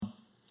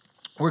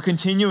We're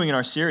continuing in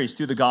our series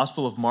through the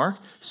Gospel of Mark.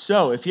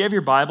 So if you have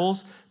your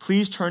Bibles,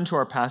 please turn to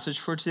our passage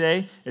for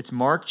today. It's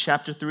Mark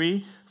chapter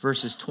 3,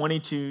 verses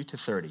 22 to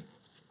 30.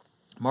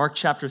 Mark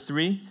chapter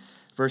 3,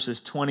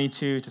 verses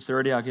 22 to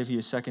 30. I'll give you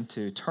a second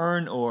to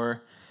turn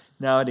or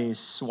nowadays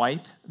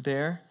swipe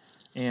there.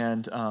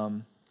 And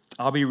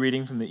I'll be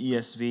reading from the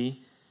ESV,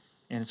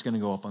 and it's going to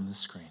go up on the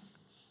screen.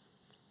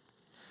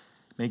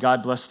 May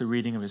God bless the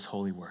reading of his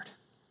holy word.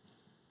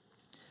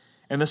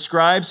 And the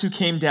scribes who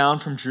came down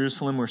from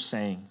Jerusalem were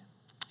saying,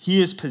 "He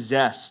is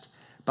possessed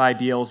by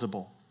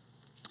Beelzebul,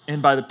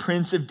 and by the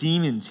prince of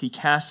demons he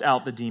casts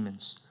out the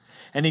demons."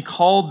 And he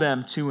called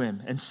them to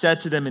him and said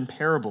to them in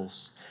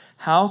parables,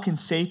 "How can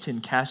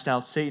Satan cast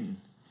out Satan?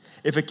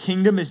 If a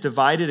kingdom is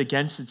divided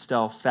against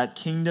itself, that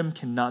kingdom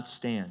cannot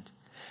stand.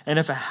 And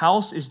if a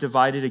house is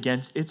divided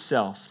against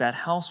itself, that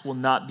house will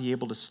not be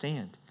able to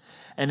stand.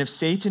 And if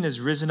Satan is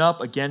risen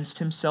up against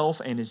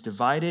himself and is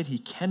divided, he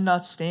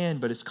cannot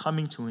stand, but is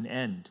coming to an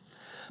end.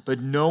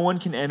 But no one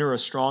can enter a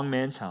strong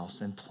man's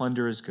house and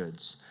plunder his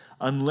goods,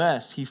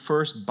 unless he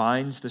first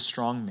binds the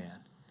strong man.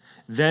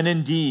 Then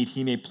indeed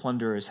he may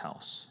plunder his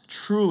house.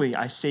 Truly,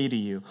 I say to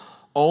you,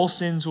 all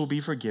sins will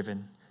be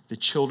forgiven the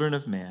children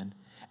of man,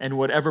 and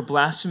whatever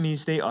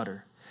blasphemies they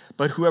utter.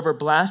 But whoever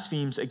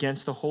blasphemes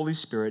against the Holy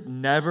Spirit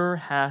never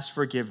has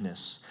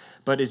forgiveness,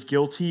 but is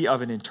guilty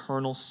of an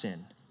eternal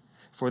sin.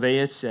 For they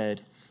had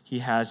said, he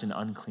has an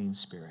unclean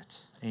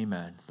spirit."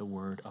 Amen. The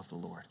word of the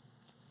Lord.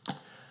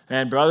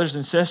 And brothers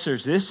and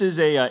sisters, this is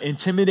an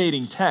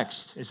intimidating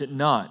text, is it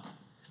not?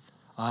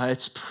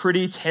 It's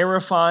pretty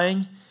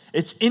terrifying.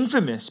 It's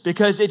infamous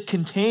because it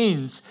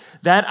contains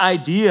that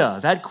idea,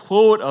 that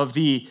quote of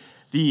the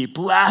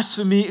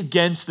blasphemy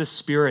against the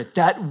Spirit,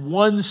 that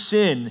one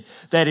sin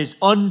that is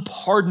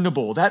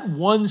unpardonable, that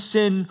one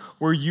sin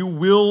where you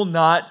will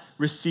not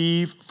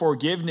receive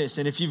forgiveness.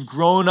 And if you've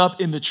grown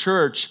up in the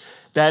church,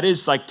 that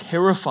is like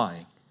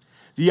terrifying.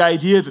 The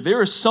idea that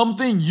there is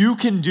something you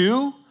can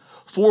do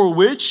for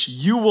which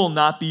you will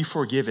not be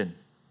forgiven.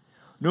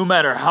 No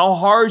matter how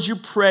hard you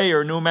pray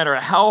or no matter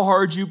how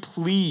hard you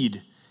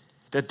plead,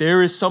 that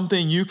there is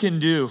something you can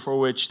do for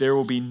which there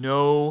will be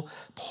no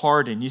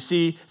pardon. You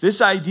see, this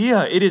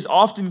idea, it is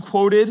often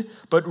quoted,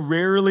 but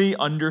rarely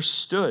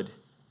understood.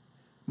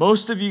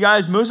 Most of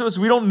us,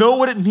 we don't know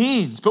what it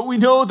means, but we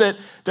know that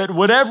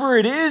whatever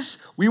it is,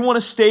 we want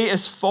to stay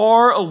as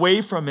far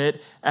away from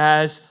it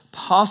as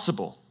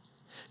possible.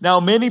 Now,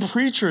 many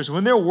preachers,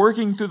 when they're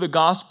working through the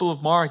Gospel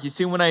of Mark, you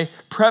see, when I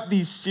prep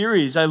these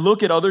series, I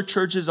look at other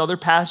churches, other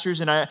pastors,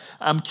 and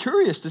I'm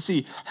curious to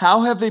see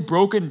how have they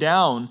broken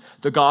down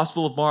the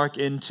Gospel of Mark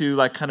into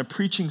like kind of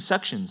preaching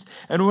sections.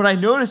 And what I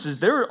notice is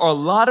there are a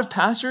lot of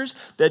pastors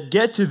that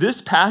get to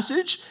this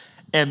passage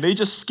and they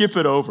just skip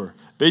it over.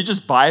 They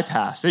just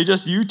bypass. They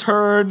just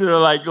U-turn,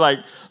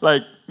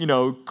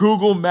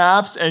 Google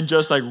Maps and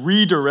just like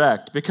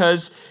redirect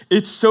because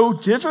it's so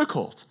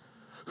difficult.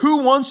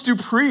 Who wants to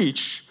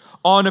preach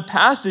on a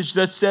passage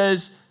that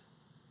says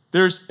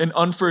there's an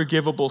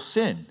unforgivable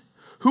sin?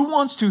 Who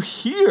wants to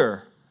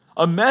hear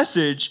a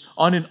message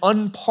on an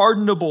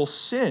unpardonable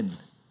sin?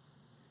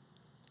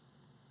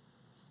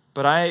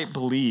 But I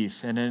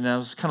believe, and I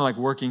was kind of like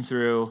working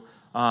through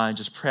and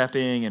just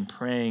prepping and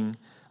praying,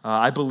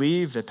 I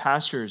believe that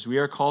pastors, we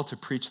are called to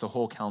preach the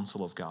whole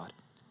counsel of God.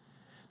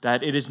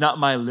 That it is not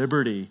my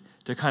liberty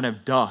to kind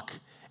of duck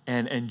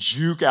and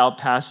juke out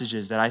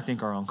passages that I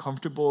think are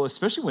uncomfortable,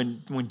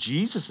 especially when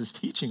Jesus is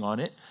teaching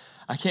on it.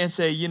 I can't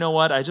say, you know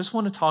what, I just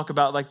want to talk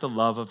about like the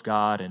love of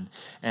God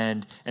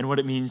and what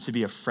it means to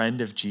be a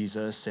friend of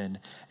Jesus and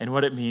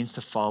what it means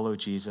to follow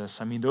Jesus.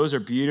 I mean, those are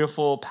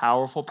beautiful,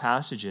 powerful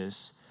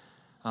passages.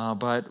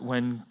 But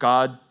when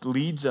God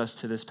leads us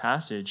to this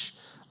passage,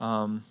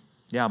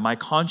 my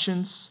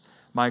conscience,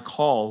 my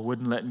call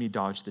wouldn't let me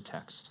dodge the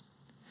text.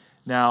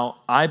 Now,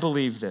 I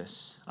believe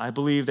this. I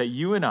believe that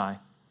you and I,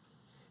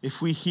 if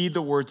we heed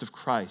the words of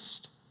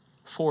Christ,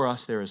 for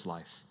us there is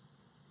life.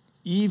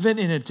 Even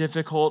in a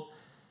difficult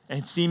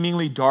and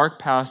seemingly dark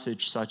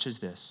passage such as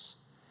this,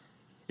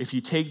 if you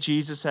take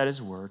Jesus at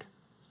his word,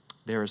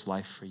 there is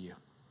life for you.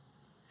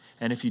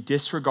 And if you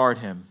disregard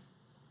him,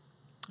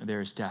 there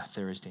is death,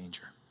 there is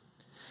danger.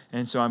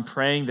 And so I'm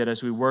praying that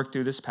as we work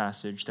through this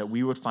passage, that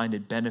we would find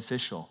it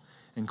beneficial,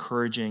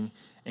 encouraging,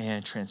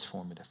 and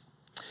transformative.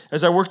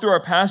 As I work through our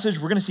passage,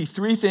 we're going to see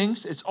three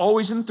things. It's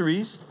always in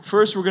threes.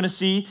 First, we're going to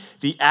see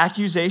the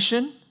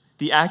accusation.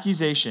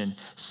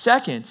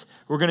 Second,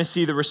 we're going to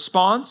see the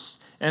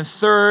response. And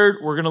third,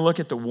 we're going to look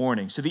at the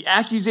warning. So the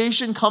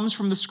accusation comes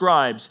from the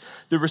scribes.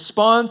 The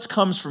response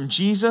comes from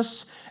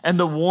Jesus. And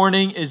the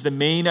warning is the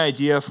main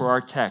idea for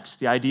our text.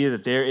 The idea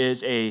that there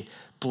is a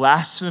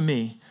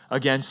blasphemy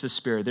against the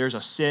Spirit. There's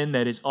a sin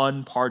that is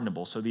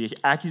unpardonable. So the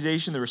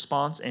accusation, the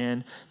response,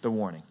 and the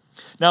warning.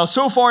 Now,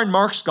 so far in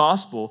Mark's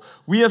gospel,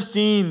 we have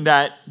seen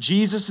that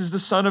Jesus is the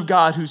Son of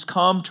God who's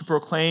come to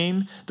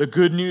proclaim the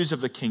good news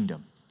of the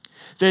kingdom.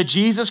 That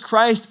Jesus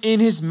Christ, in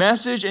his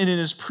message and in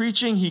his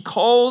preaching, he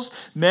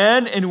calls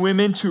men and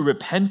women to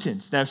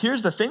repentance. Now,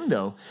 here's the thing,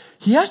 though.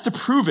 He has to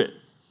prove it.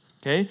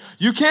 Okay?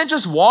 You can't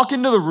just walk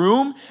into the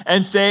room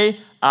and say,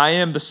 I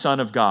am the Son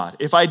of God.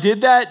 If I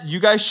did that, you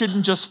guys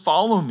shouldn't just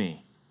follow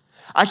me.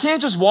 I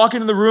can't just walk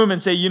into the room and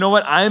say, you know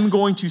what, I'm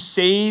going to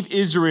save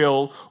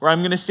Israel, or I'm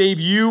going to save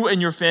you and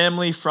your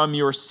family from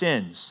your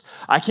sins.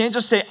 I can't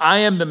just say, I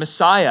am the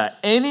Messiah.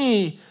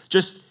 Any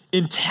just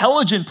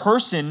intelligent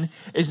person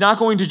is not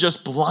going to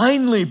just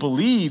blindly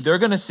believe. They're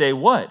going to say,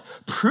 what?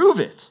 Prove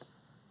it.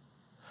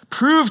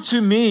 Prove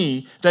to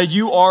me that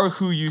you are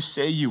who you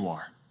say you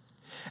are.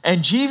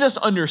 And Jesus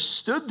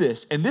understood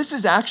this, and this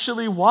is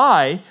actually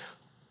why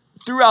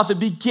throughout the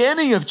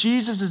beginning of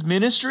Jesus'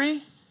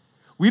 ministry,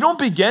 we don't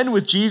begin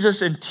with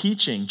Jesus and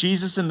teaching,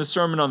 Jesus in the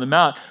Sermon on the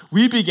Mount.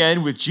 We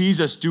begin with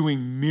Jesus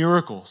doing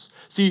miracles.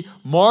 See,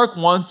 Mark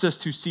wants us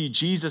to see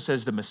Jesus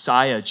as the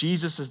Messiah,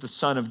 Jesus as the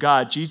Son of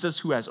God, Jesus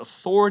who has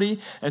authority.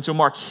 And so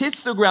Mark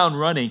hits the ground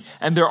running,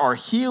 and there are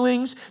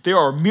healings, there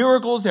are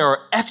miracles, there are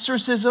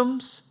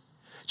exorcisms.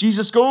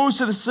 Jesus goes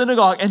to the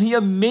synagogue, and he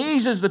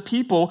amazes the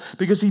people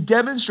because he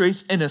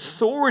demonstrates an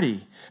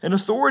authority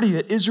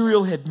that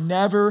Israel had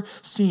never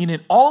seen.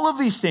 And all of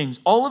these things,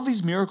 all of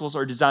these miracles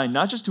are designed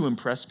not just to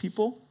impress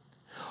people.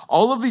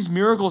 All of these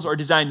miracles are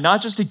designed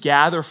not just to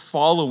gather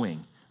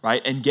following,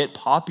 right, and get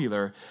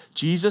popular.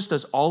 Jesus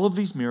does all of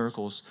these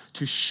miracles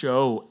to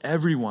show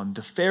everyone,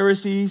 the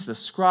Pharisees, the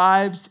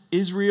scribes,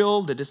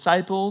 Israel, the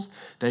disciples,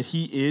 that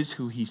he is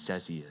who he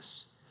says he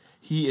is.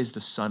 He is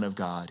the Son of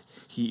God.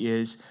 He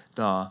is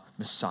the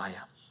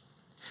Messiah.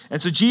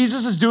 And so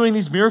Jesus is doing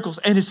these miracles,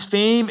 and his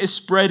fame is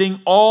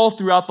spreading all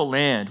throughout the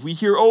land. We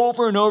hear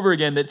over and over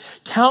again that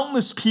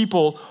countless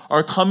people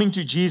are coming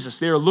to Jesus.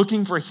 They are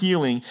looking for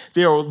healing.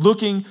 They are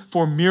looking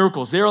for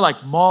miracles. They are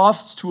like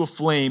moths to a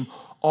flame,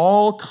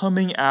 all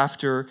coming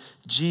after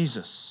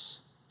Jesus.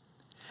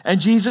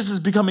 And Jesus is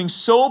becoming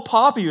so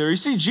popular. You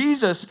see,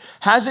 Jesus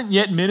hasn't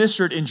yet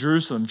ministered in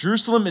Jerusalem.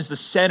 Jerusalem is the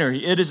center.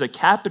 It is a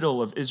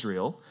capital of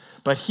Israel,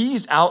 but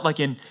he's out like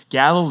in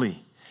Galilee.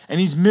 And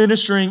he's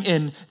ministering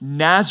in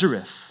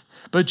Nazareth.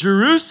 But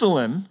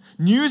Jerusalem,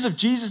 news of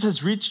Jesus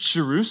has reached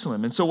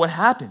Jerusalem. And so what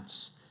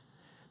happens?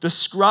 The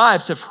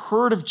scribes have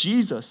heard of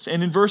Jesus.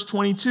 And in verse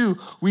 22,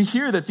 we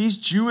hear that these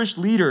Jewish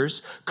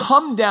leaders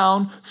come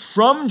down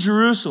from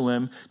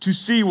Jerusalem to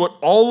see what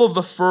all of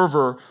the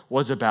fervor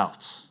was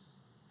about.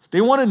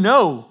 They want to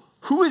know,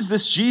 who is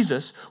this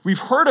Jesus? We've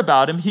heard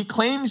about him. He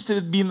claims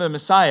to be the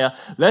Messiah.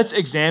 Let's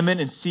examine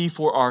and see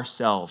for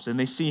ourselves. And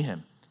they see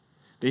him.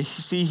 They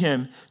see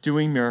him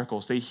doing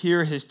miracles. They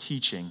hear his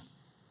teaching.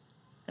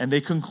 And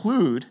they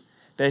conclude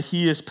that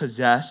he is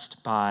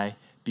possessed by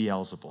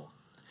Beelzebul.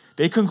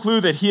 They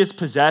conclude that he is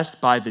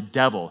possessed by the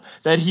devil,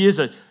 that he is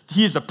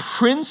a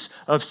prince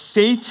of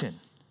Satan.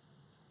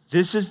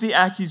 This is the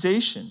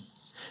accusation.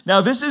 Now,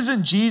 this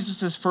isn't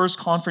Jesus' first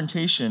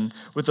confrontation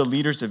with the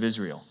leaders of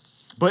Israel,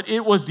 but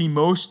it was the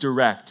most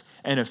direct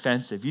and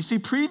offensive. You see,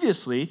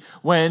 previously,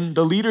 when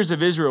the leaders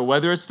of Israel,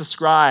 whether it's the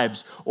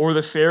scribes or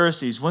the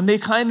Pharisees, when they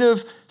kind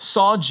of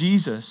saw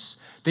Jesus,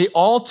 they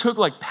all took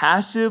like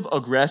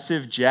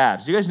passive-aggressive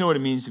jabs. You guys know what it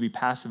means to be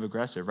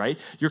passive-aggressive, right?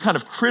 You're kind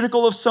of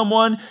critical of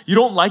someone. You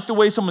don't like the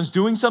way someone's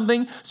doing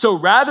something. So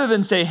rather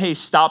than say, hey,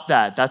 stop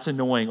that, that's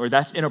annoying, or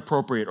that's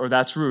inappropriate, or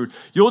that's rude,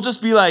 you'll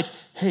just be like,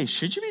 hey,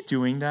 should you be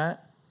doing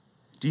that?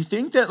 Do you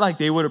think that like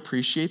they would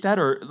appreciate that?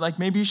 Or like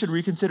maybe you should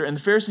reconsider. And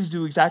the Pharisees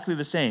do exactly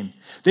the same.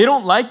 They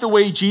don't like the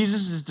way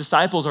Jesus'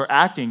 disciples are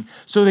acting.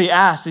 So they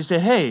ask, they say,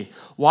 hey,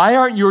 why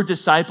aren't your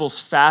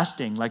disciples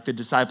fasting like the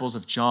disciples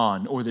of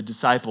John or the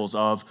disciples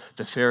of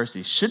the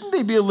Pharisees? Shouldn't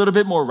they be a little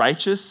bit more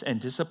righteous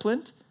and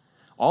disciplined?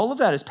 All of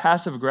that is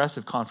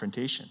passive-aggressive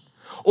confrontation.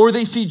 Or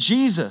they see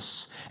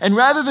Jesus, and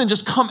rather than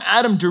just come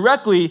at him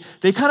directly,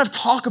 they kind of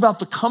talk about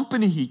the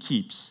company he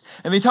keeps.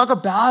 And they talk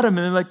about him,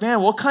 and they're like,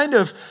 man, what kind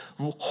of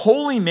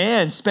holy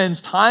man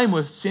spends time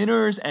with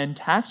sinners and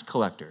tax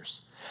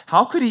collectors?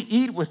 How could he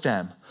eat with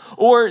them?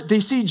 Or they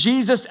see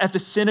Jesus at the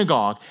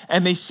synagogue,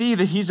 and they see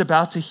that he's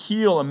about to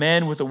heal a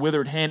man with a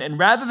withered hand. And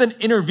rather than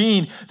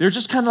intervene, they're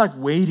just kind of like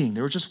waiting.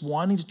 They were just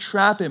wanting to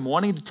trap him,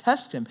 wanting to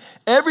test him.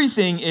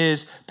 Everything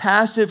is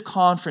passive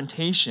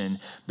confrontation.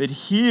 But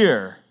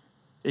here,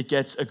 it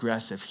gets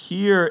aggressive.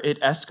 Here, it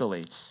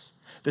escalates.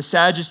 The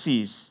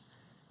Sadducees,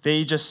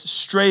 they just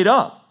straight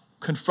up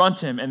confront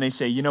him, and they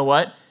say, you know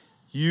what?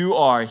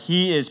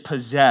 He is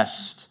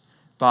possessed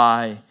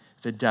by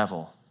the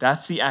devil.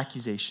 That's the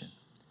accusation.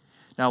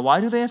 Now,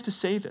 why do they have to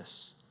say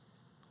this?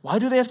 Why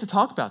do they have to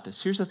talk about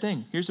this? Here's the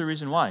thing. Here's the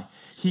reason why.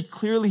 He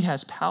clearly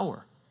has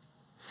power.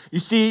 You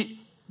see,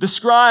 the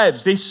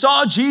scribes, they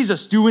saw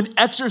Jesus do an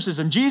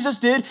exorcism. Jesus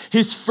did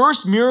his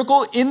first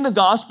miracle in the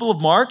Gospel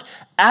of Mark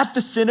at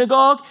the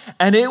synagogue,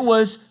 and it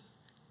was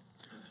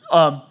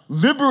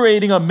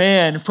liberating a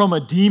man from a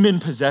demon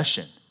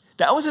possession.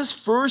 That was his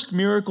first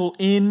miracle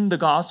in the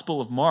Gospel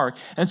of Mark.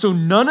 And so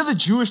none of the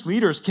Jewish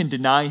leaders can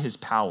deny his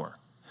power.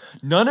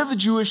 None of the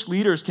Jewish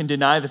leaders can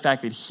deny the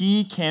fact that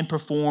he can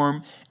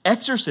perform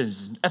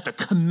exorcisms at the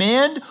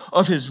command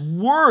of his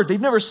word.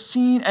 They've never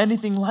seen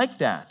anything like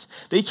that.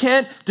 They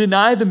can't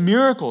deny the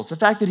miracles, the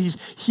fact that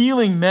he's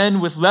healing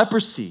men with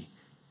leprosy,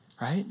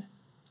 right?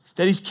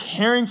 that he's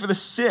caring for the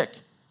sick.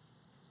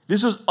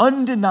 This was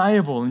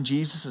undeniable in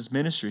Jesus'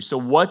 ministry. So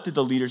what did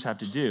the leaders have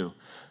to do?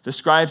 The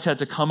scribes had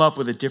to come up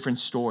with a different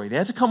story. They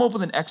had to come up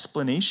with an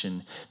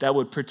explanation that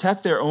would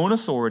protect their own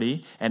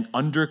authority and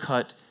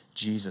undercut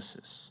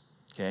Jesus's.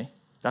 Okay?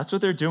 That's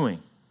what they're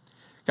doing.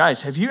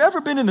 Guys, have you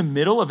ever been in the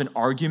middle of an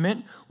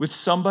argument with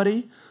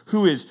somebody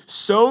who is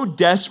so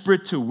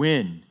desperate to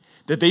win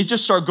that they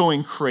just start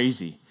going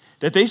crazy?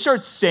 That they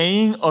start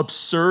saying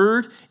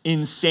absurd,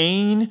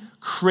 insane,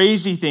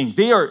 crazy things.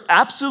 They are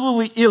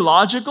absolutely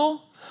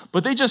illogical,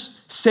 but they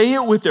just say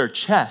it with their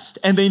chest.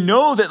 And they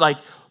know that like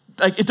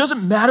it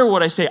doesn't matter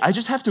what I say. I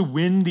just have to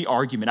win the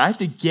argument. I have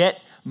to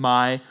get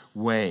my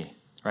way,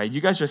 right?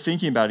 You guys are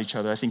thinking about each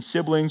other. I think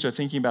siblings are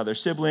thinking about their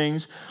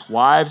siblings.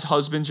 Wives,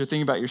 husbands are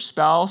thinking about your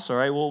spouse, all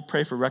right? We'll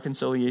pray for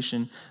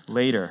reconciliation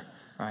later,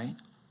 right?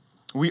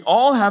 We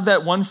all have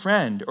that one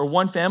friend or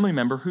one family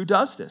member who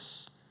does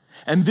this.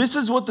 And this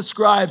is what the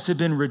scribes have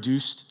been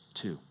reduced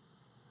to.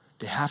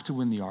 They have to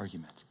win the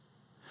argument.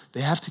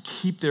 They have to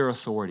keep their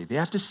authority. They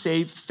have to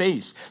save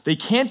face. They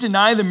can't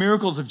deny the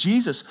miracles of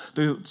Jesus,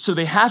 so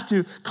they have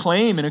to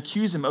claim and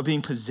accuse him of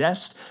being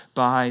possessed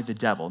by the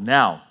devil.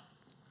 Now,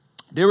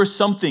 there is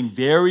something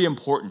very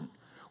important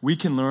we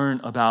can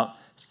learn about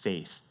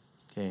faith,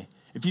 okay?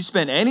 If you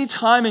spend any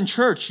time in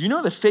church, you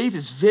know that faith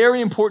is very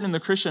important in the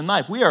Christian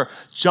life. We are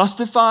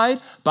justified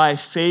by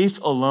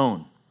faith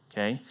alone.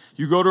 Okay?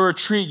 You go to a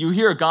retreat, you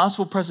hear a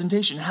gospel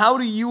presentation. How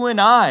do you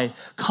and I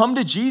come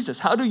to Jesus?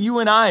 How do you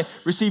and I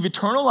receive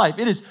eternal life?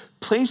 It is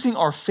placing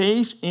our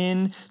faith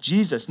in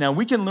Jesus. Now,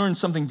 we can learn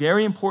something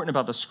very important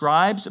about the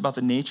scribes, about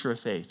the nature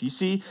of faith. You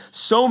see,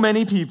 so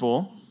many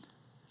people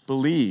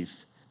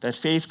believe that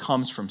faith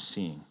comes from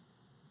seeing.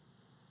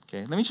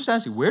 Okay? Let me just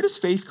ask you, where does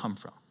faith come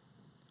from?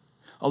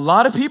 A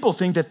lot of people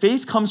think that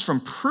faith comes from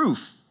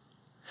proof.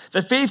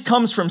 That faith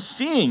comes from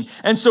seeing.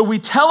 And so we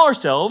tell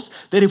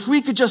ourselves that if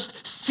we could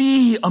just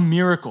see a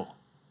miracle,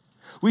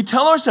 we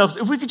tell ourselves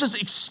if we could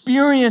just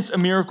experience a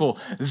miracle,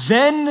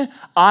 then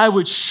I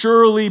would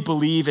surely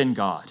believe in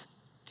God.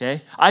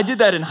 Okay? I did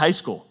that in high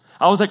school.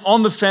 I was like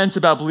on the fence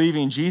about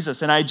believing in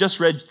Jesus. And I just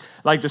read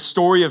like the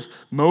story of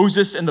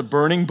Moses and the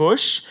burning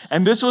bush.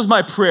 And this was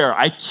my prayer.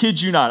 I kid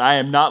you not.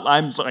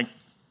 I'm like,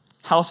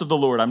 house of the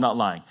Lord. I'm not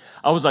lying.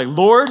 I was like,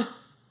 Lord,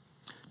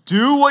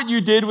 do what you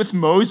did with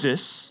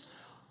Moses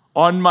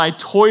on my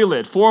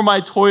toilet, for my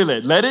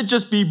toilet. Let it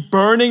just be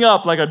burning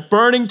up like a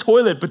burning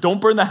toilet, but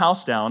don't burn the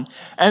house down.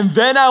 And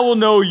then I will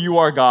know you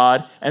are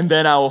God, and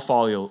then I will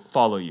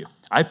follow you.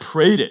 I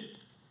prayed it,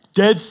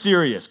 dead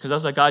serious, because I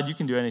was like, God, you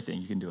can do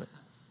anything. You can do it.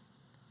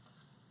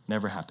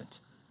 Never happened.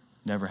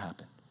 Never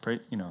happened.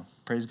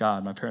 Praise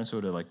God. My parents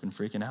would have been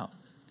freaking out.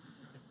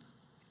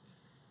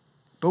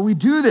 But we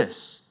do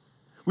this.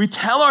 We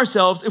tell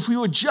ourselves if we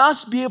would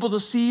just be able to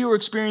see or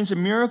experience a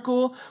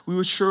miracle, we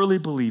would surely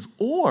believe.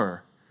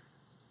 Or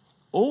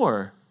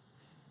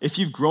if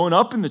you've grown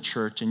up in the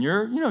church and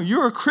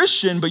you're a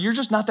Christian, but you're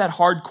just not that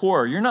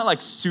hardcore. You're not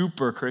like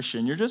super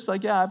Christian. You're just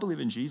like, yeah, I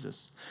believe in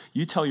Jesus.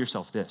 You tell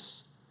yourself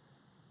this.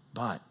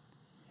 But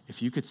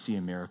if you could see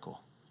a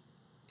miracle,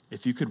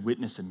 if you could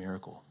witness a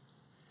miracle,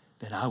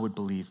 then I would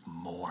believe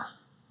more,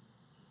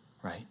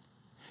 right?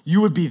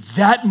 You would be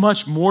that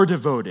much more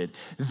devoted.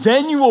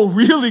 Then you will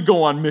really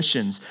go on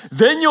missions.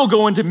 Then you'll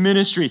go into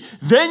ministry.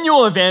 Then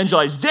you'll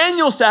evangelize. Then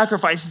you'll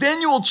sacrifice.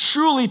 Then you will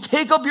truly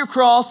take up your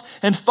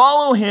cross and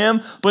follow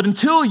him. But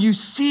until you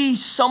see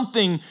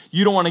something,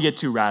 you don't want to get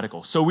too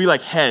radical. So we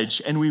hedge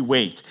and we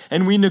wait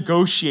and we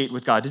negotiate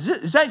with God.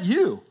 Is that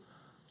you?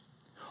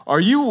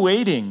 Are you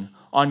waiting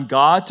on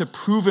God to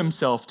prove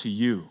himself to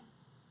you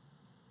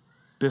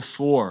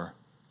before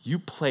you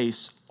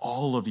place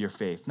all of your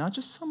faith, not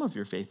just some of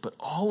your faith, but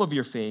all of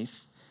your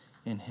faith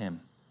in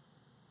him?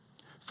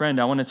 Friend,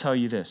 I want to tell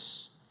you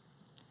this.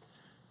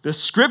 The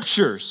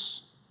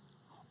scriptures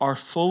are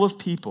full of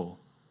people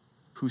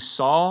who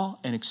saw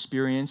and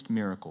experienced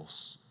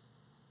miracles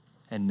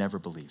and never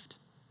believed.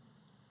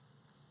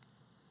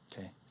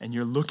 Okay? And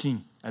you're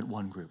looking at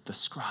one group, the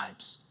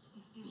scribes.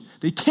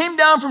 They came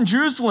down from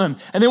Jerusalem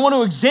and they want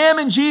to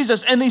examine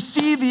Jesus and they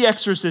see the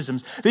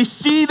exorcisms. They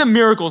see the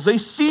miracles. They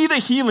see the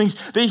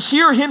healings. They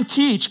hear him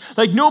teach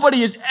like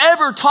nobody has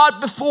ever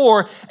taught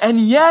before, and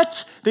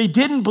yet they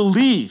didn't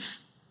believe.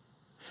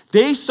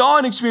 They saw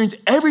and experienced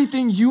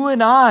everything you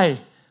and I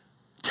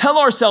tell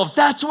ourselves,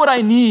 that's what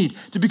I need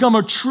to become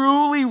a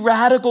truly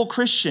radical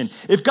Christian.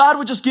 If God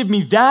would just give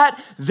me that,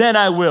 then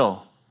I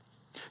will.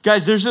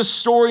 Guys, there's a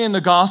story in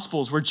the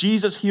Gospels where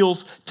Jesus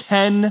heals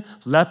 10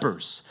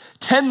 lepers.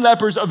 10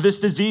 lepers of this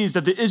disease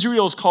that the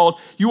Israelites called,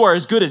 you are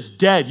as good as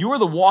dead. You are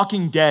the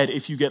walking dead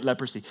if you get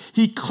leprosy.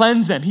 He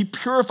cleansed them. He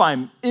purified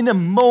them in a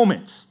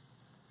moment.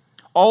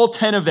 All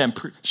 10 of them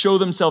show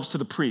themselves to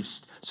the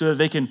priest so that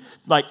they can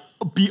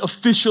be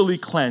officially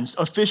cleansed,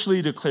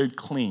 officially declared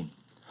clean.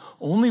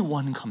 Only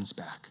one comes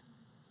back.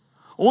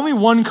 Only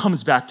one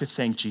comes back to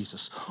thank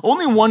Jesus.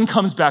 Only one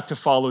comes back to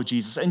follow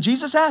Jesus. And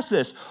Jesus asked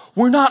this,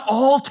 we're not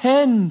all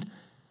 10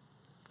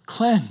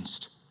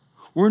 cleansed?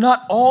 We're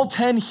not all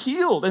 10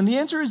 healed? And the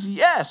answer is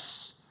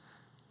yes.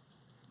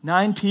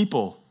 9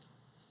 people,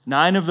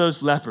 9 of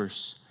those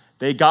lepers,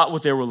 they got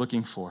what they were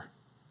looking for.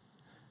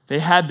 They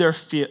had their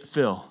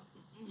fill.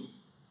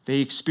 They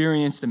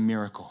experienced the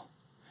miracle.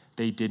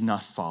 They did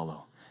not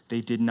follow. They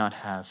did not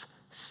have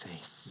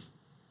faith.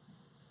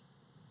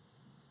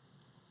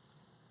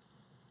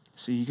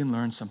 So you can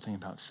learn something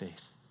about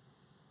faith.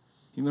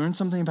 You learn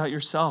something about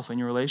yourself and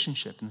your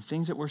relationship and the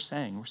things that we're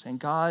saying. We're saying,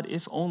 God,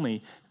 if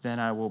only, then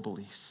I will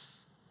believe.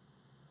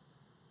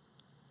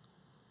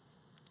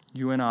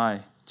 You and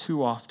I,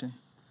 too often,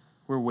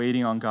 we're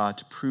waiting on God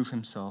to prove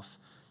himself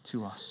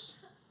to us.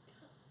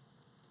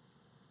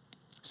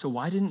 So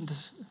why didn't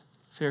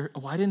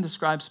the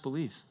scribes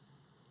believe?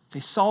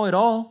 They saw it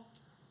all.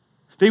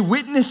 They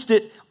witnessed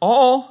it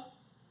all.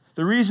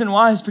 The reason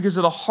why is because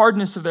of the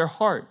hardness of their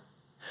heart.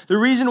 The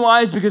reason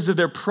why is because of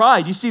their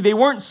pride. You see, they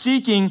weren't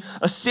seeking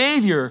a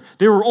savior.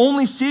 They were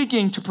only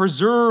seeking to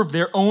preserve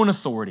their own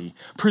authority,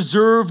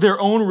 preserve their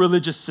own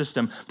religious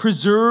system,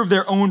 preserve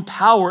their own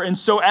power. And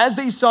so as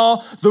they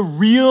saw the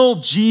real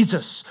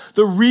Jesus,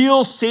 the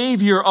real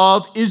savior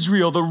of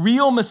Israel, the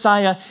real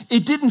Messiah,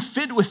 it didn't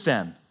fit with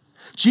them.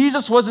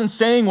 Jesus wasn't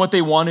saying what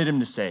they wanted him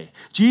to say.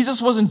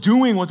 Jesus wasn't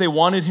doing what they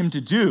wanted him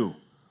to do.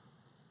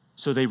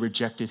 So they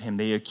rejected him.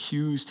 They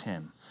accused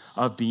him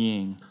of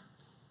being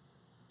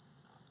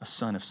a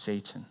son of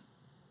Satan.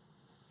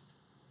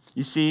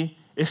 You see,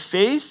 if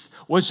faith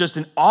was just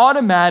an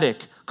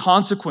automatic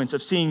consequence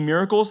of seeing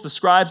miracles, the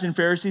scribes and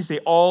Pharisees, they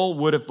all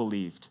would have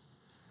believed.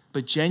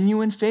 But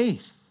genuine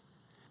faith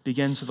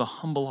begins with a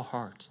humble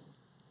heart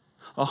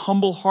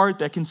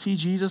that can see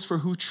Jesus for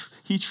who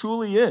he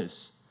truly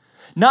is.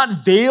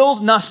 Not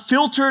veiled, not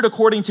filtered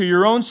according to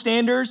your own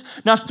standards,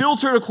 not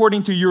filtered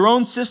according to your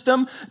own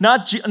system,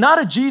 not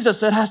a Jesus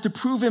that has to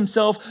prove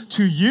himself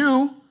to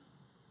you.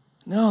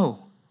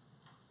 No.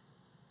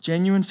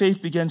 Genuine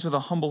faith begins with a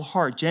humble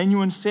heart.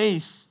 Genuine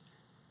faith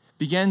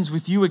begins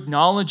with you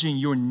acknowledging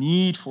your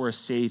need for a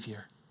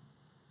Savior.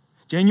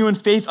 Genuine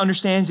faith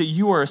understands that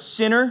you are a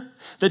sinner,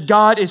 that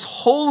God is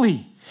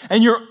holy,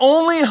 and your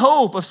only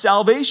hope of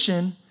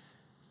salvation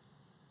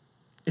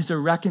is a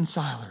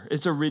reconciler,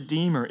 it's a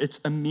redeemer, it's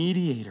a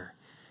mediator,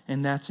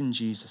 and that's in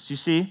Jesus. You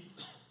see,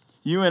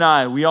 you and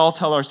I, we all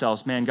tell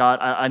ourselves, man, God,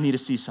 I need to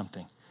see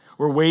something.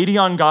 We're waiting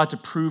on God to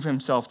prove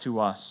himself to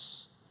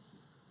us.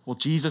 Well,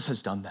 Jesus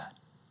has done that.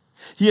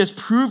 He has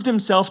proved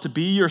himself to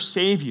be your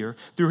Savior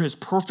through his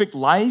perfect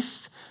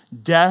life,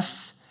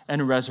 death,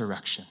 and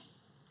resurrection.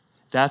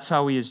 That's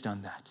how he has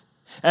done that.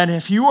 And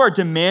if you are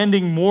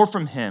demanding more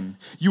from him,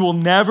 you will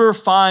never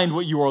find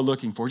what you are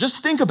looking for.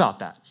 Just think about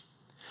that.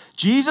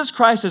 Jesus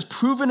Christ has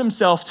proven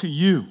himself to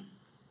you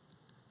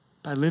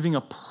by living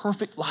a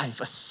perfect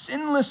life, a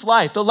sinless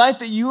life, the life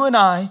that you and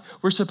I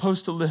were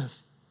supposed to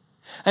live.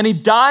 And he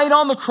died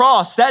on the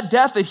cross, that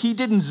death that he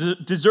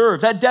didn't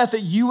deserve, that death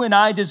that you and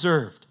I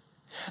deserved.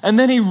 And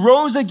then he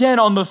rose again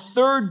on the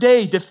 3rd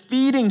day,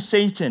 defeating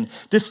Satan,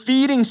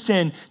 defeating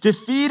sin,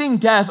 defeating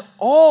death,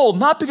 all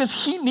not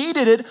because he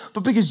needed it,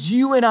 but because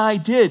you and I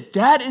did.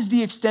 That is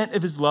the extent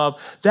of his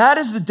love. That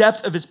is the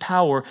depth of his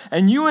power.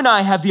 And you and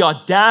I have the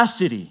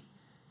audacity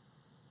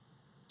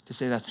to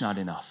say that's not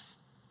enough.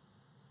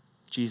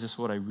 Jesus,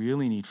 what I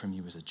really need from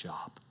you is a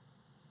job.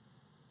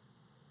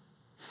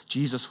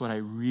 Jesus, what I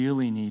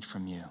really need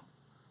from you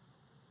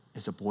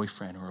is a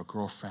boyfriend or a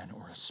girlfriend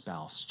or a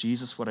spouse.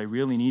 Jesus, what I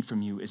really need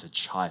from you is a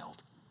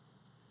child.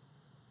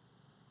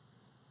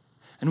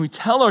 And we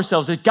tell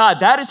ourselves that,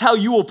 God, that is how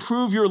you will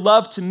prove your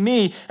love to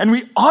me. And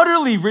we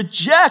utterly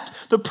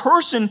reject the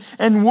person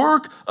and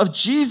work of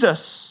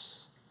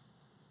Jesus.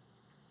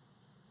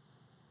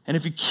 And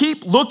if you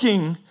keep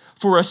looking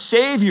for a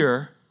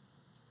Savior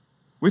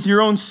with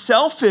your own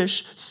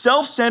selfish,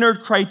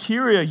 self-centered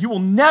criteria, you will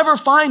never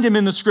find him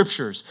in the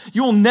scriptures.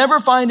 You will never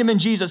find him in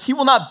Jesus. He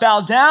will not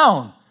bow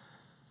down.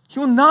 He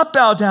will not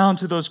bow down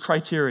to those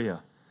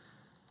criteria.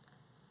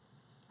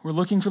 We're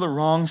looking for the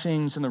wrong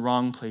things in the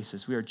wrong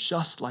places. We are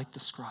just like the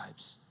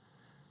scribes.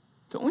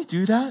 Don't we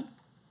do that?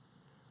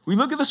 We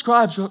look at the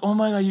scribes, we're like, oh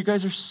my God, you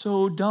guys are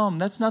so dumb.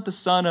 That's not the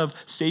son of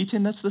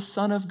Satan, that's the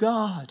son of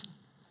God.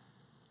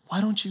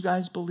 Why don't you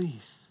guys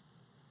believe?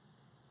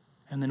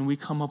 And then we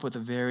come up with the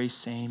very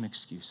same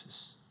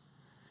excuses.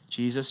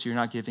 Jesus, you're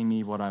not giving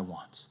me what I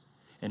want.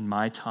 In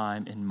my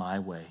time, in my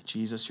way.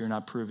 Jesus, you're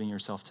not proving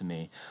yourself to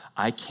me.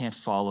 I can't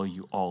follow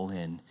you all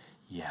in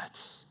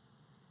yet.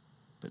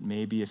 But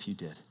maybe if you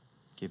did,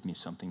 give me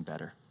something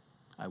better,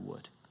 I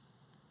would.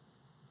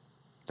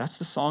 That's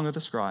the song of the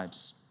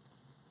scribes.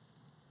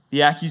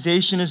 The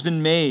accusation has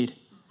been made.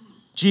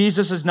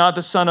 Jesus is not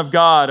the Son of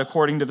God,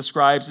 according to the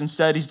scribes.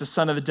 Instead, he's the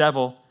son of the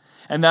devil.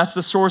 And that's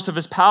the source of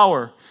his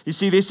power. You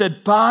see, they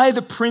said, by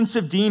the prince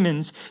of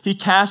demons, he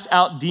casts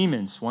out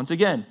demons. Once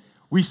again,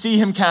 we see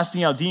him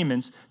casting out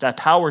demons. That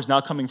power is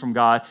not coming from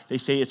God. They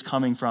say it's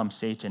coming from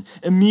Satan.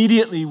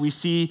 Immediately, we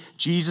see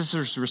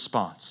Jesus'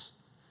 response.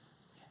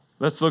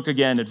 Let's look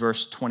again at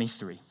verse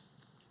 23.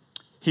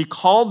 He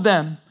called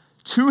them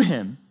to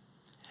him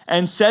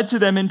and said to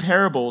them in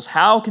parables,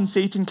 how can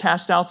Satan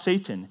cast out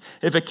Satan?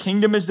 If a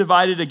kingdom is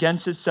divided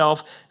against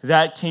itself,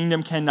 that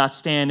kingdom cannot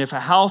stand. If a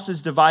house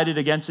is divided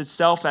against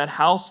itself, that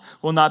house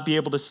will not be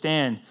able to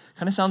stand.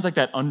 Kind of sounds like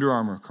that Under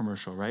Armour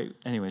commercial, right?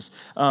 Anyways,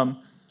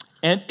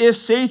 and if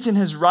Satan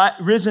has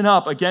risen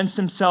up against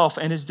himself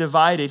and is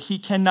divided, he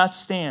cannot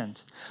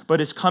stand, but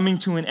is coming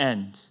to an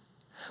end.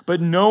 But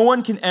no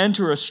one can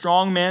enter a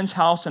strong man's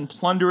house and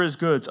plunder his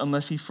goods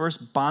unless he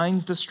first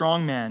binds the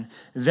strong man.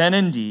 Then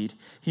indeed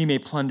he may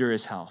plunder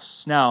his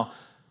house. Now,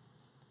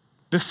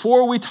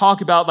 before we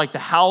talk about like the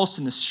house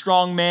and the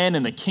strong man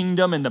and the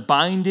kingdom and the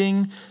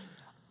binding,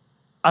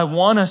 I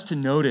want us to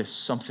notice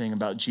something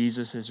about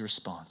Jesus'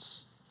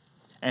 response.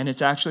 And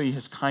it's actually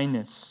his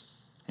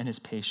kindness and his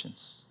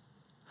patience.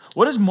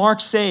 What does Mark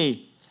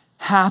say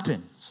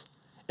happened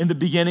in the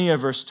beginning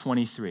of verse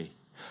 23?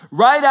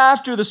 Right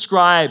after the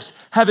scribes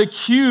have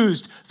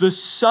accused the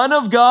Son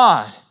of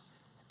God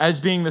as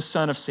being the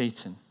son of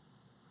Satan,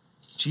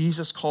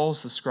 Jesus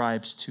calls the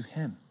scribes to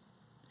him.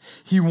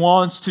 He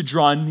wants to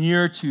draw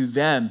near to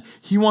them.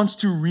 He wants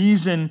to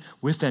reason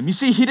with them. You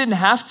see, he didn't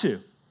have to.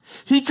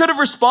 He could have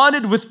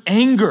responded with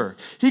anger.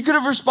 He could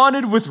have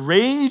responded with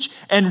rage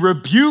and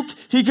rebuke.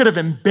 He could have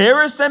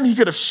embarrassed them. He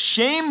could have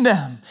shamed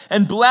them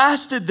and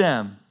blasted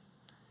them.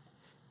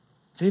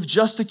 They've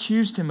just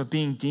accused him of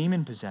being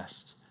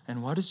demon-possessed.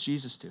 And what does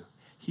Jesus do?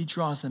 He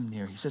draws them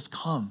near. He says,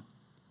 come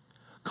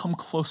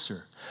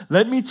closer.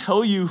 Let me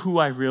tell you who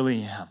I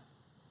really am.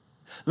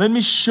 Let me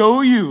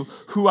show you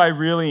who I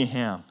really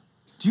am.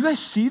 Do you guys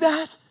see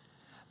that?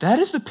 That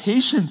is the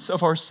patience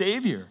of our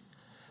Savior.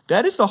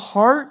 That is the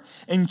heart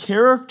and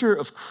character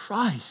of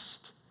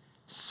Christ.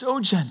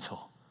 So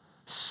gentle,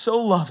 so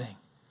loving,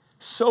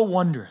 so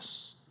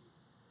wondrous.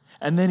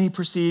 And then he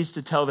proceeds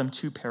to tell them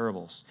two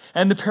parables.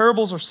 And the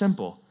parables are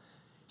simple.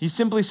 He's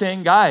simply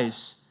saying,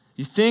 guys,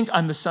 you think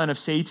I'm the son of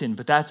Satan,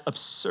 but that's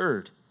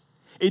absurd.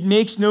 It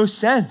makes no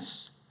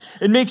sense.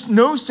 It makes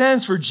no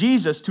sense for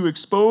Jesus to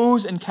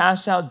expose and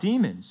cast out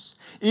demons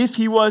if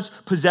he was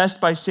possessed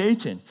by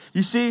Satan.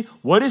 You see,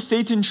 what is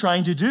Satan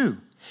trying to do?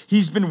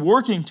 He's been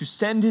working to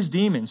send his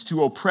demons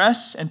to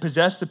oppress and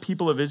possess the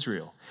people of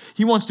Israel.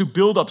 He wants to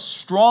build up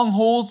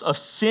strongholds of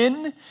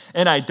sin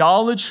and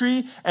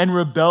idolatry and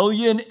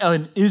rebellion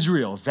in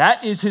Israel.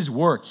 That is his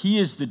work. He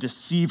is the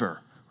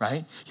deceiver.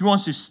 Right? He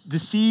wants to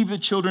deceive the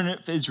children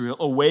of Israel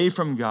away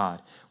from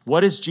God.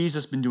 What has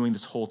Jesus been doing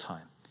this whole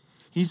time?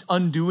 He's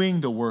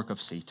undoing the work of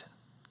Satan.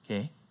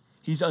 Okay?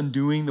 He's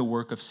undoing the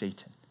work of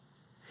Satan.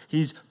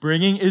 He's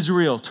bringing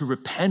Israel to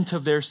repent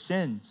of their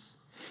sins.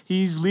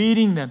 He's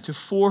leading them to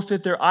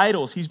forfeit their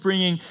idols. He's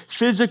bringing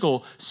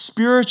physical,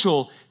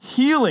 spiritual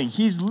healing.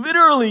 He's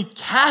literally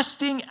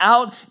casting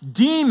out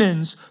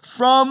demons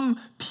from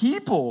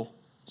people.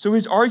 So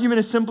his argument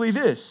is simply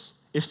this.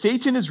 If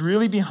Satan is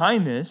really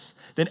behind this,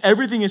 then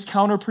everything is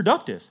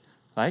counterproductive.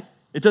 Like,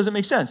 it doesn't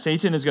make sense.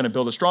 Satan is going to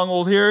build a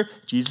stronghold here.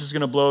 Jesus is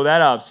going to blow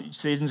that up.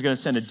 Satan's going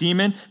to send a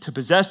demon to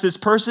possess this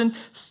person.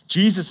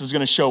 Jesus is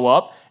going to show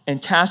up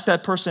and cast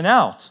that person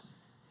out.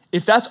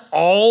 If that's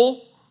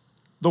all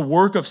the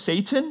work of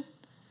Satan,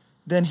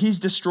 then he's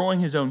destroying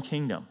his own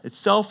kingdom. It's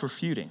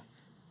self-refuting.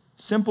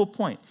 Simple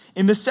point.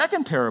 In the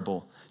second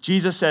parable,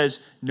 Jesus says,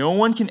 no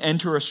one can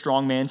enter a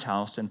strong man's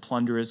house and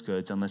plunder his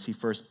goods unless he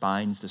first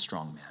binds the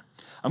strong man.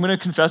 I'm going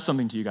to confess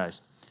something to you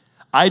guys.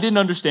 I didn't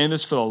understand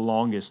this for the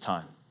longest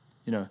time.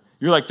 You know,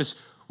 you're like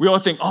this, we all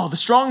think, oh, the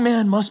strong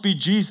man must be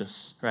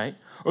Jesus, right?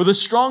 Or the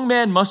strong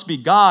man must be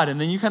God.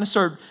 And then you kind of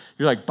start,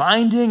 you're like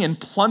binding and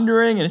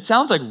plundering, and it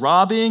sounds like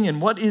robbing,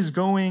 and what is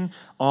going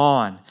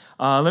on?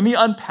 Let me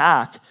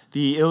unpack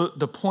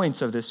the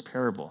points of this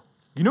parable.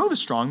 You know who the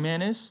strong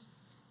man is?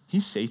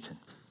 He's Satan.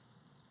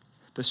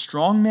 The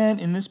strong man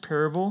in this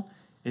parable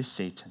is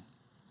Satan.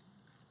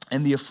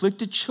 And the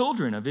afflicted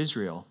children of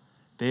Israel,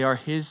 they are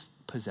his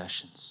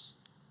possessions,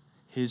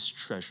 his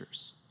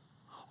treasures.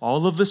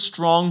 All of the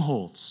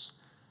strongholds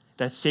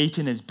that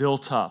Satan has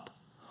built up,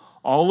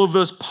 all of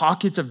those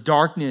pockets of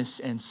darkness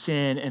and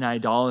sin and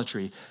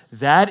idolatry,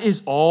 that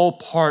is all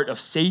part of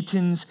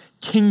Satan's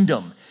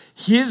kingdom,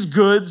 his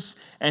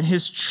goods and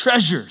his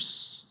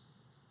treasures.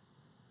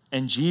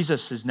 And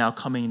Jesus is now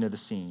coming into the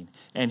scene.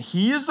 And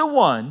he is the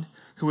one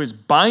who is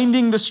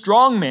binding the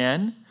strong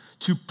man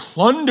to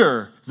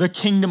plunder the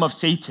kingdom of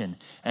Satan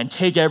and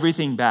take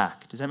everything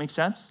back. Does that make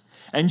sense?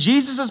 And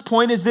Jesus'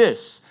 point is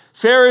this: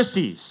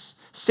 Pharisees,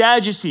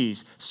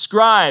 Sadducees,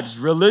 scribes,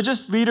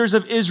 religious leaders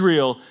of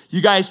Israel,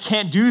 you guys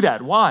can't do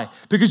that. Why?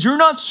 Because you're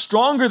not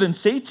stronger than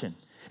Satan.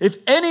 If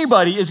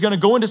anybody is going to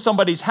go into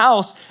somebody's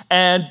house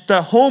and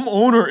the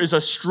homeowner is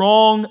a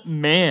strong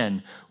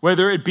man,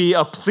 whether it be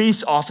a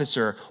police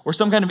officer or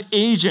some kind of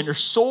agent or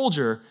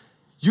soldier,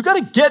 you got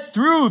to get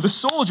through the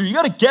soldier. You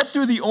got to get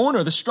through the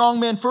owner, the strong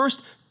man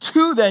first,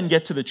 to then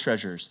get to the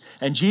treasures.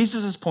 And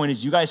Jesus' point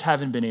is, you guys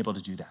haven't been able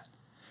to do that.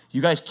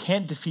 You guys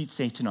can't defeat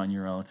Satan on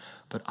your own,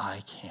 but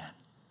I can.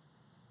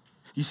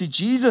 You see,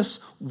 Jesus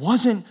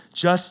wasn't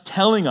just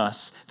telling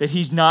us that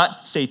he's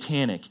not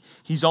satanic.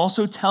 He's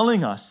also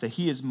telling us that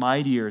he is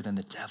mightier than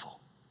the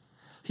devil.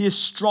 He is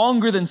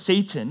stronger than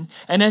Satan.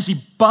 And as he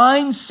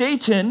binds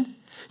Satan,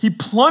 he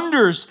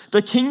plunders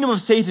the kingdom of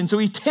Satan. So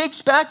he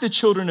takes back the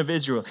children of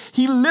Israel.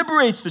 He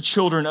liberates the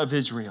children of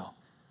Israel.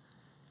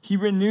 He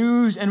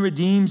renews and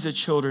redeems the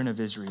children of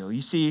Israel.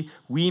 You see,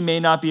 we may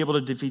not be able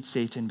to defeat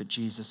Satan, but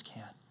Jesus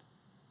can.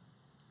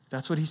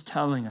 That's what he's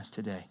telling us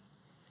today,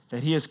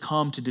 that he has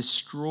come to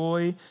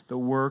destroy the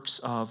works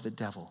of the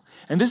devil.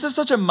 And this is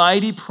such a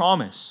mighty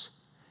promise.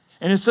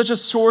 And it's such a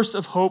source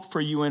of hope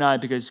for you and I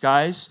because,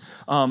 guys,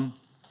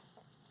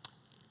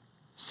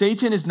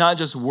 Satan is not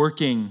just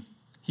working.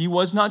 He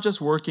was not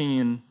just working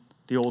in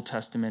the Old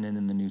Testament and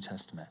in the New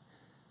Testament.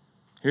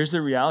 Here's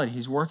the reality.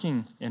 He's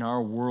working in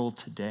our world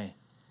today.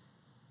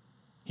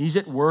 He's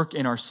at work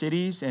in our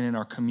cities and in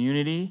our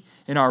community,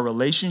 in our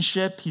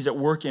relationship. He's at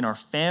work in our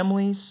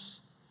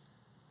families,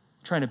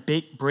 trying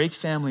to break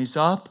families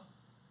up,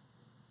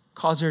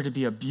 cause there to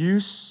be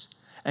abuse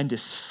and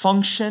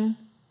dysfunction,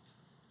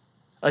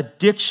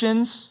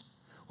 addictions.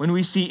 When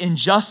we see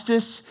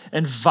injustice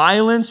and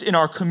violence in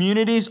our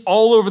communities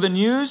all over the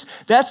news,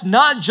 that's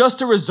not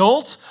just a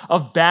result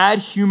of bad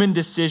human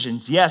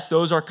decisions. Yes,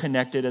 those are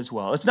connected as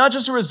well. It's not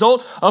just a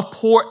result of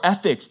poor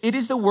ethics. It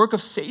is the work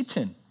of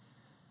Satan,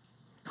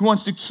 who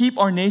wants to keep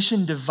our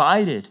nation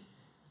divided,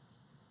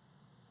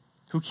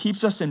 who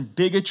keeps us in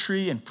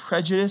bigotry and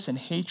prejudice and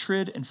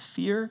hatred and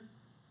fear.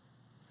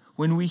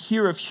 When we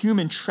hear of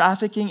human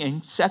trafficking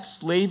and sex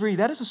slavery,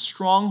 that is a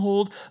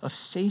stronghold of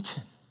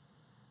Satan.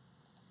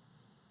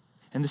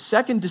 And the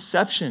second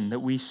deception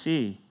that we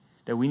see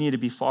that we need to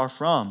be far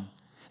from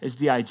is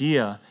the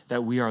idea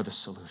that we are the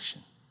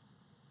solution.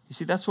 You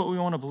see, that's what we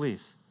want to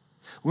believe.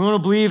 We want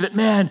to believe that,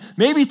 man,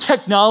 maybe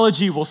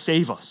technology will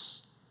save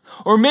us.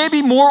 Or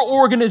maybe more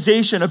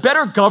organization, a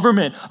better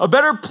government, a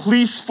better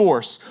police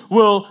force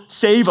will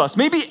save us.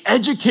 Maybe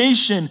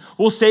education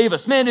will save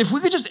us. Man, if we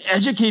could just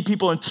educate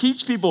people and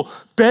teach people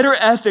better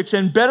ethics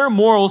and better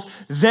morals,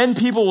 then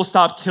people will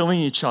stop killing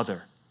each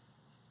other.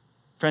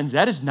 Friends,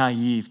 that is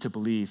naive to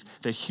believe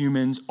that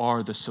humans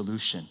are the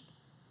solution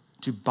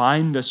to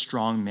bind the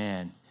strong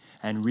man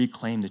and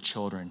reclaim the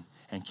children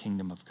and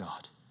kingdom of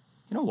God.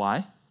 You know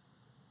why?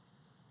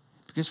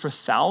 Because for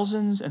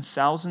thousands and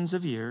thousands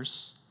of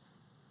years,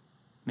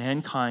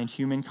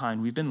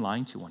 humankind, we've been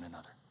lying to one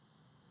another.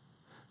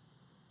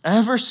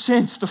 Ever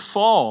since the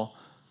fall,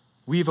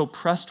 we've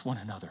oppressed one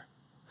another.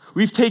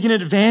 We've taken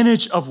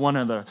advantage of one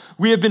another.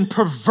 We have been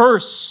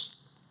perverse.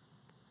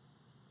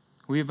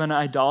 We have been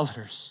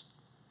idolaters.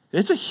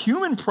 It's a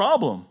human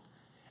problem,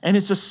 and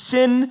it's a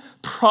sin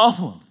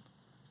problem.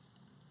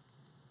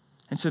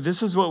 And so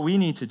this is what we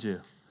need to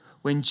do.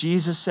 When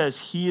Jesus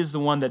says he is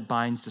the one that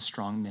binds the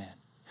strong man,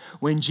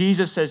 when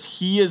Jesus says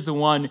he is the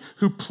one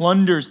who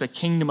plunders the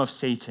kingdom of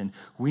Satan,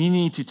 we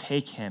need to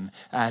take him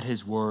at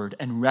his word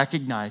and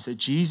recognize that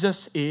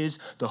Jesus is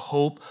the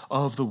hope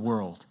of the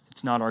world.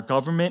 It's not our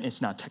government,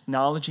 it's not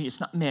technology, it's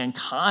not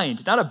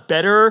mankind, not a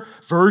better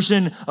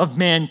version of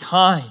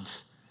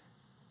mankind.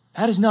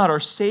 That is not our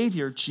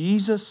Savior.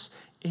 Jesus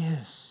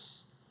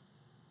is.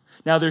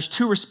 Now, there's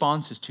two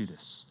responses to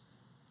this,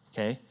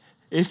 okay?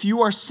 If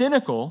you are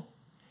cynical,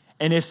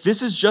 and if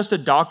this is just a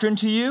doctrine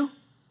to you,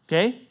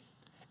 okay,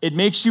 it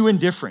makes you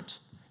indifferent.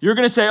 You're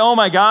going to say, oh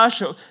my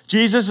gosh,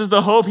 Jesus is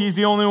the hope. He's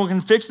the only one who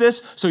can fix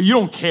this. So you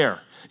don't care.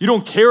 You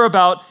don't care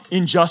about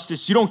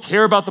injustice. You don't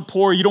care about the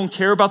poor. You don't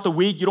care about the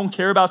weak. You don't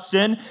care about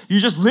sin. You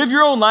just live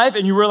your own life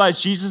and you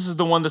realize Jesus is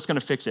the one that's going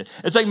to fix it.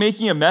 It's like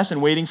making a mess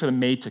and waiting for the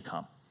maid to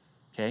come.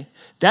 Okay?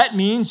 That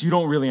means you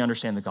don't really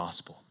understand the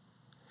gospel.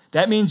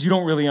 That means you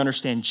don't really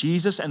understand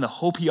Jesus and the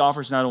hope he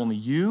offers not only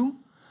you,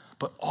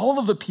 but all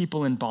of the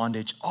people in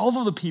bondage, all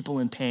of the people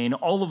in pain,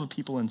 all of the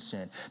people in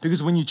sin.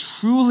 Because when you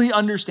truly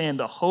understand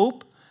the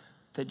hope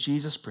that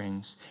Jesus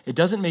brings, it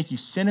doesn't make you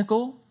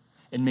cynical,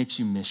 it makes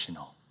you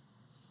missional.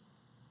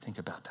 Think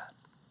about that.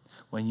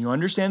 When you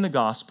understand the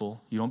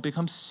gospel, you don't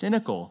become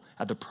cynical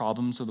at the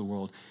problems of the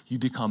world, you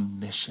become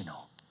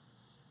missional.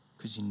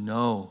 Because you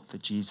know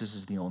that Jesus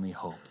is the only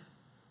hope.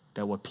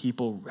 That what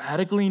people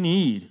radically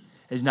need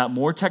is not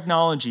more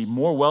technology,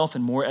 more wealth,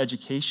 and more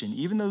education,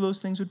 even though those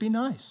things would be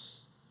nice.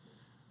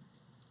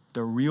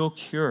 The real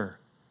cure,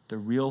 the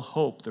real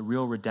hope, the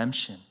real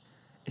redemption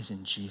is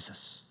in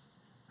Jesus,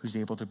 who's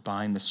able to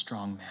bind the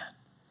strong man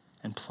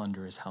and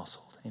plunder his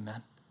household.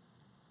 Amen?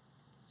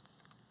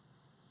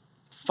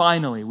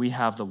 Finally, we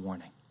have the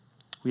warning.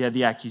 We have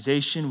the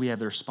accusation, we have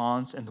the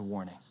response, and the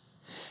warning.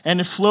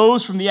 And it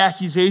flows from the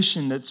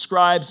accusation that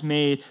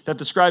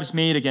the scribes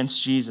made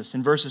against Jesus.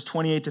 In verses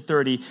 28 to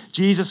 30,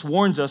 Jesus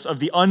warns us of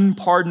the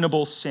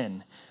unpardonable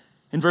sin.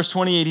 In verse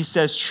 28, he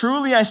says,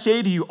 "Truly I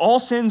say to you, all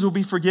sins will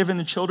be forgiven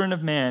the children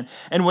of man,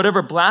 and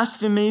whatever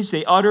blasphemies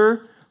they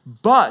utter,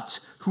 but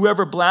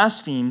whoever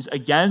blasphemes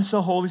against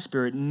the Holy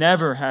Spirit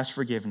never has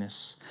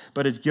forgiveness,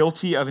 but is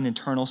guilty of an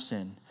eternal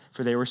sin,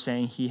 for they were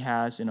saying he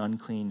has an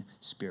unclean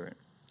spirit."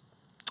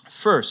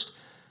 First,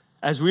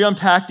 as we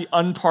unpack the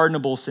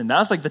unpardonable sin,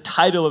 that's like the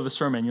title of the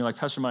sermon. You're like,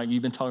 Pastor Mike,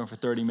 you've been talking for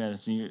 30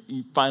 minutes, and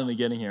you're finally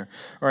getting here.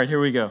 All right, here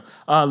we go.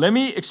 Let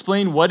me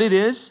explain what it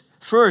is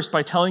first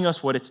by telling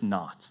us what it's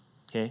not.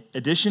 Okay,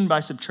 addition by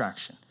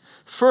subtraction.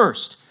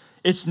 First,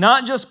 it's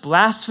not just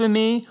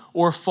blasphemy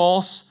or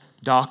false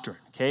doctrine.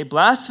 Okay,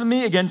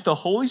 blasphemy against the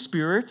Holy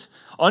Spirit,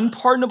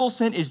 unpardonable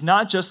sin is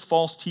not just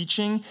false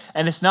teaching,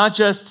 and it's not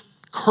just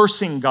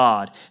cursing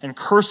God and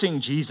cursing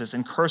Jesus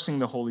and cursing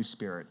the Holy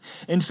Spirit.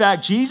 In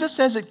fact, Jesus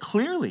says it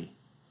clearly.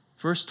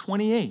 Verse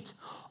 28,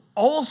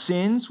 all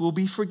sins will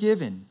be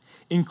forgiven,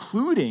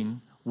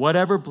 including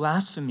whatever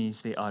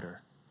blasphemies they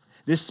utter.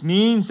 This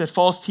means that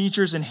false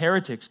teachers and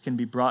heretics can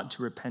be brought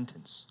to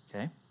repentance.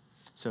 Okay?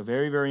 So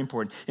very, very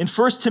important. In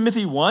 1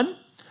 Timothy 1,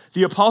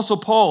 the Apostle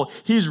Paul,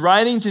 he's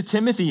writing to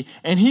Timothy,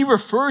 and he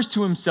refers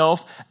to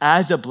himself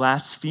as a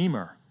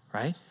blasphemer,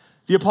 right?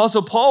 The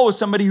Apostle Paul was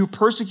somebody who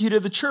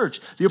persecuted the church.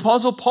 The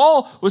Apostle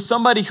Paul was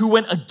somebody who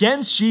went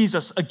against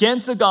Jesus,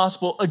 against the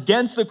gospel,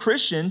 against the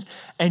Christians,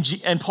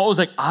 and Paul was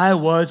like, I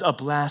was a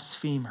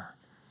blasphemer,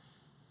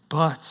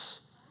 but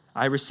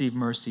I received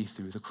mercy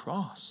through the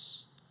cross.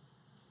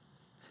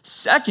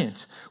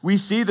 Second, we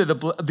see that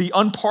the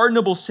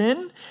unpardonable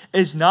sin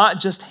is not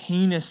just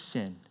heinous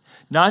sin,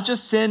 not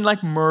just sin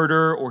like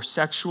murder or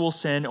sexual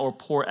sin or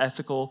poor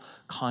ethical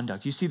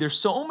conduct. You see, there's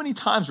so many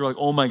times we're like,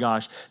 oh my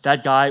gosh,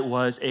 that guy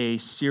was a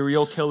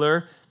serial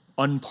killer,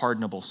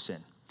 unpardonable sin.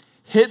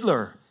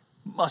 Hitler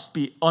must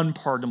be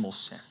unpardonable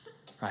sin,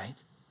 right?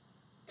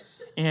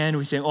 And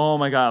we think, oh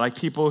my God, like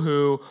people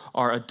who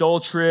are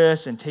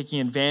adulterous and taking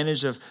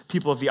advantage of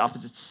people of the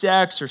opposite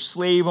sex or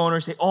slave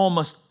owners, they all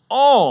must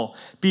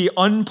be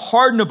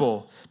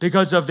unpardonable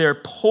because of their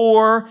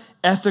poor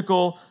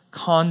ethical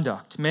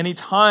conduct. Many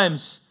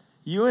times,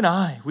 you and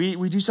I,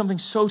 we do something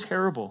so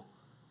terrible.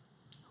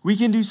 We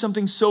can do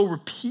something so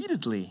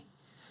repeatedly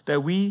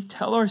that we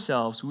tell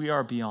ourselves we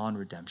are beyond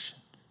redemption.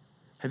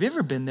 Have you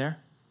ever been there?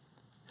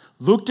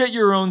 Looked at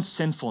your own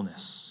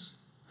sinfulness.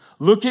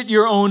 Look at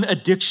your own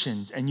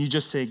addictions, and you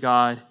just say,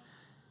 God,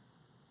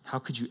 how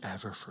could you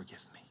ever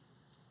forgive me?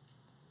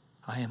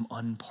 I am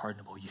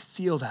unpardonable. You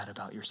feel that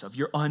about yourself.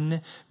 You're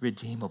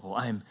unredeemable.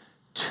 I am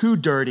too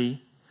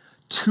dirty,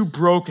 too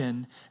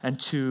broken, and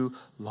too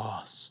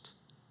lost.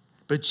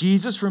 But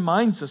Jesus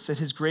reminds us that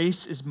his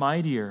grace is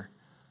mightier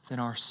than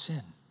our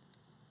sin.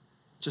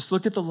 Just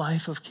look at the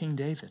life of King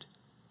David.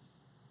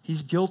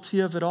 He's guilty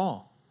of it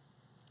all.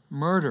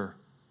 Murder,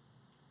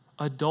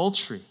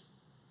 adultery,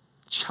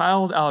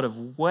 child out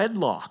of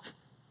wedlock,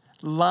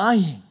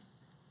 lying.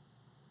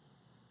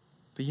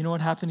 But you know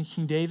what happened to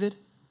King David?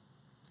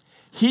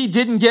 He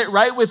didn't get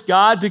right with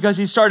God because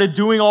he started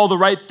doing all the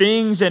right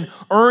things and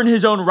earn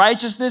his own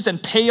righteousness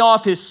and pay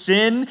off his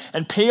sin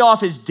and pay off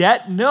his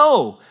debt.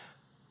 No,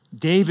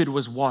 David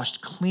was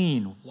washed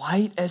clean,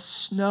 white as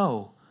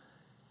snow,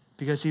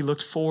 because he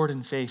looked forward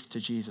in faith to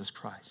Jesus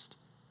Christ.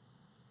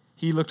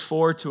 He looked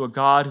forward to a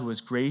God who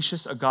was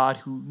gracious, a God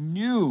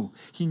who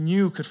he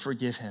knew could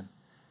forgive him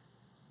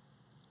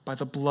by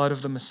the blood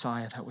of the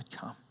Messiah that would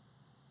come.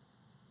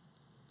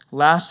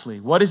 Lastly,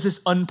 what is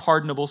this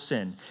unpardonable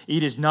sin?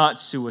 It is not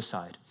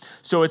suicide.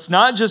 So it's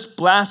not just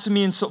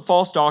blasphemy and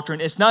false doctrine.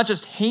 It's not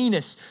just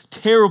heinous,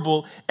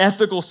 terrible,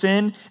 ethical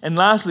sin. And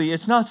lastly,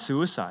 it's not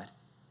suicide.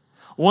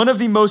 One of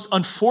the most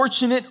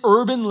unfortunate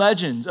urban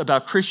legends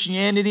about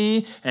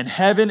Christianity and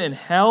heaven and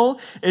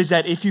hell is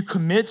that if you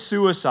commit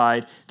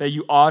suicide, that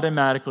you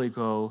automatically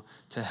go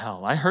to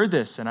hell. I heard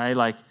this, and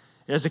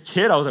as a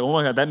kid, I was like, oh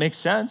my God, that makes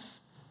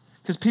sense.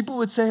 Because people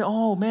would say,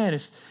 oh man,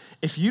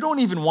 if you don't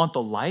even want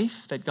the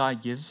life that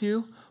God gives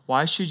you,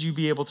 why should you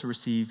be able to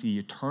receive the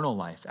eternal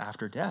life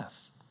after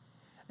death?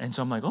 And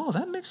so I'm like, oh,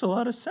 that makes a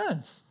lot of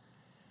sense.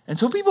 And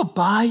so people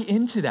buy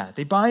into that.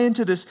 They buy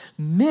into this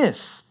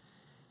myth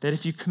that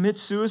if you commit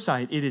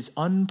suicide, it is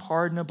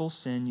unpardonable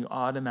sin. You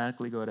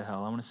automatically go to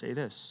hell. I want to say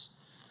this.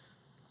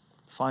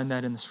 Find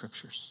that in the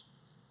scriptures.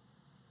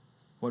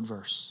 What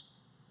verse?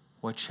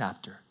 What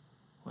chapter?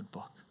 What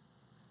book?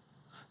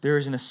 There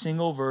isn't a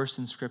single verse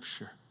in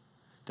scripture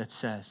that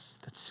says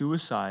that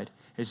suicide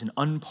is an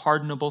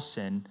unpardonable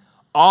sin,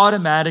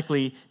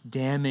 automatically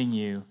damning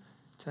you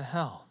to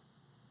hell.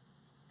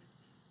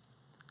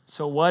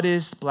 So what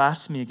is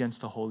blasphemy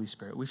against the Holy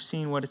Spirit? We've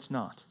seen what it's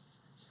not.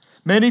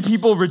 Many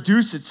people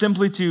reduce it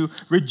simply to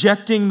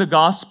rejecting the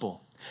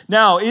gospel.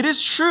 Now, it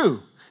is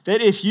true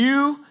that if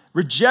you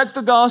reject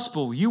the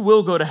gospel, you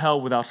will go to hell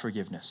without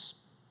forgiveness.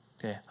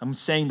 Okay, I'm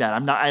saying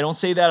that. I don't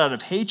say that out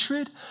of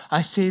hatred.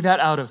 I say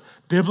that out of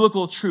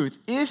biblical truth.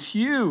 If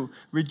you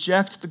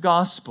reject the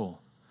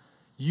gospel,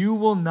 you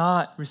will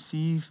not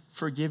receive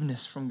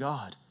forgiveness from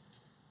God,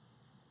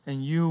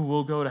 and you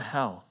will go to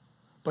hell.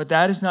 But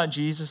that is not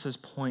Jesus'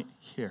 point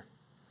here.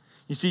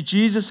 You see,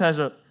 Jesus has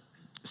a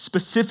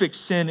specific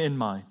sin in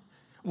mind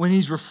when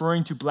he's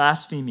referring to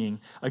blaspheming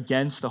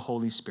against the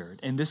Holy Spirit.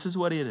 And this is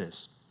what it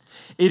is.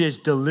 It is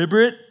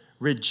deliberate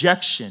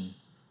rejection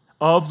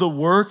of the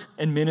work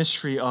and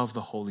ministry of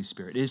the Holy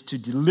Spirit. It is to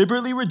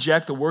deliberately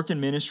reject the work and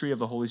ministry of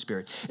the Holy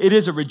Spirit. It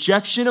is a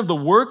rejection of the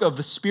work of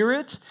the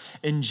Spirit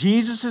in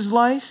Jesus'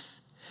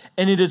 life,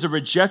 and it is a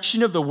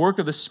rejection of the work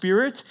of the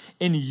Spirit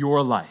in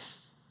your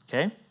life.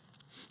 Okay?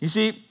 You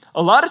see,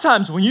 a lot of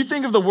times when you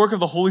think of the work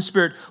of the Holy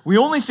Spirit, we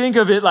only think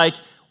of it like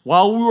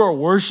while we were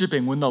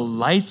worshiping, when the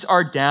lights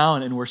are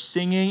down and we're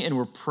singing and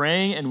we're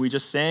praying and we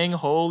just sang,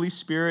 Holy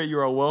Spirit, you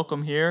are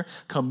welcome here.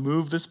 Come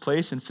move this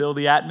place and fill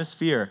the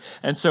atmosphere.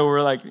 And so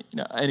we're like,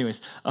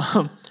 anyways.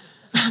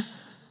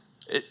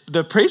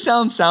 The praise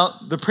song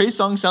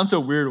sounds so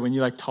weird when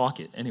you like talk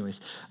it.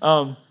 Anyways,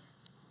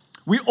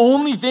 we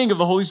only think of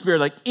the Holy Spirit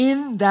like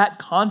in that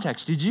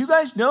context. Did you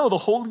guys know the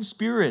Holy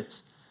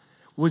Spirit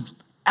was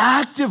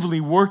actively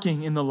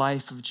working in the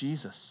life of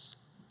Jesus?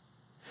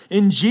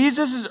 In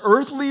Jesus'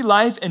 earthly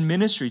life and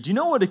ministry, do you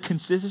know what it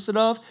consisted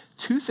of?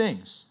 2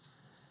 things.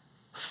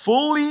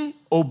 Fully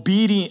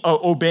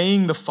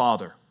obeying the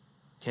Father.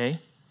 Okay?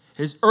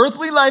 His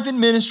earthly life and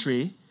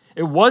ministry,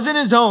 it wasn't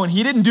his own.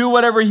 He didn't do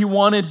whatever he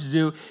wanted to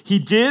do. He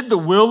did the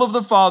will of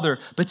the Father.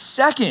 But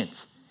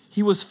second,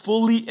 he was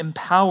fully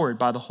empowered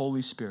by the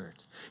Holy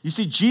Spirit. You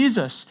see,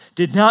 Jesus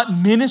did not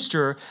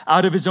minister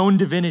out of his own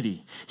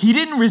divinity. He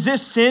didn't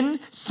resist sin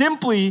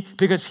simply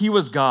because he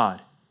was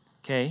God.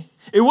 Okay?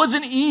 It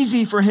wasn't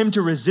easy for him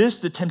to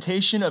resist the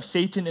temptation of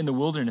Satan in the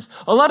wilderness.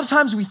 A lot of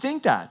times we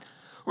think that.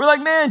 We're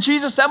like, man,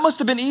 Jesus, that must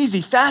have been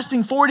easy.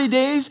 Fasting 40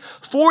 days,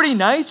 40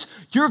 nights.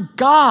 You're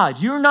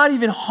God. You're not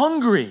even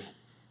hungry.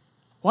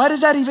 Why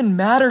does that even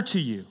matter to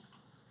you?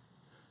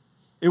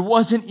 It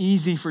wasn't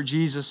easy for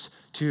Jesus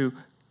to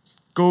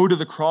go to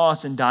the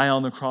cross and die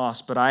on the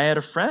cross, but I had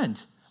a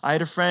friend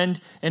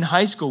in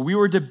high school. We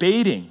were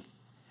debating,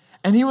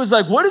 and he was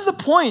like, what is the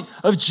point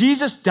of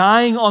Jesus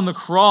dying on the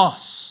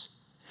cross?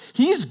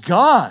 He's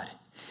God.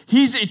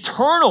 He's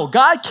eternal.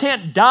 God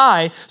can't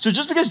die. So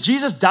just because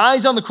Jesus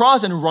dies on the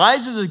cross and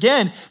rises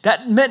again,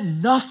 that meant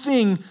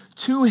nothing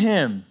to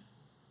him.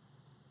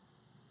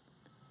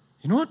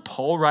 You know what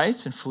Paul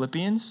writes in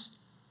Philippians?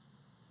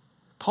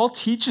 Paul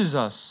teaches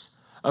us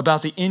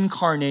about the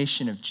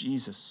incarnation of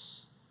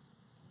Jesus.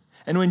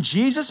 And when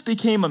Jesus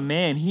became a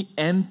man, he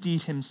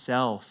emptied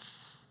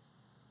himself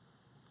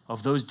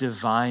of those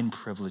divine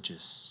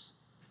privileges.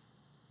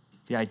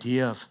 The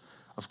idea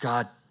of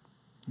God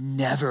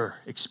never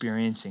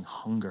experiencing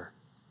hunger.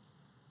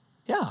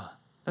 Yeah,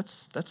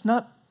 that's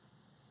not,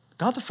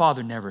 God the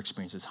Father never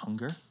experiences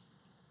hunger.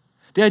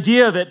 The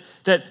idea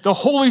that the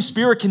Holy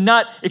Spirit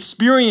cannot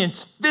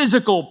experience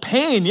physical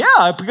pain.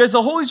 Yeah, because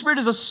the Holy Spirit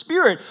is a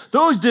spirit.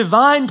 Those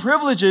divine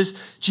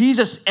privileges,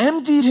 Jesus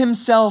emptied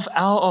himself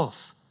out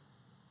of.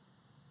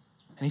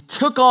 And he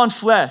took on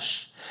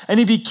flesh. And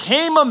he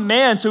became a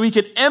man so he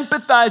could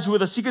empathize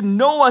with us. He could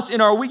know us in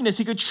our weakness.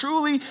 He could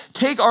truly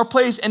take our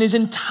place. And his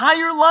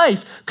entire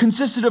life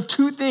consisted of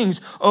 2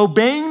 things: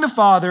 obeying the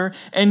Father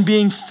and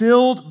being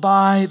filled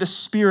by the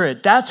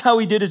Spirit. That's how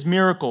he did his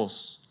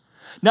miracles.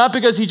 Not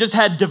because he just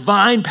had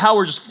divine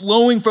power just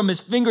flowing from his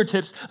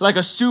fingertips like a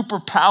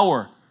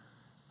superpower,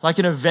 like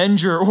an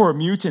Avenger or a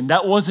mutant.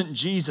 That wasn't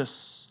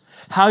Jesus.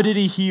 How did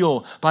he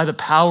heal? By the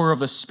power of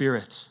the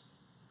Spirit.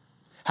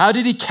 How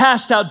did he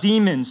cast out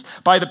demons?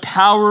 By the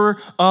power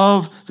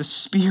of the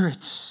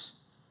Spirit.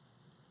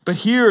 But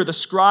here, the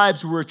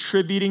scribes were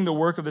attributing the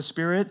work of the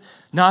Spirit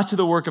not to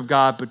the work of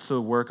God, but to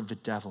the work of the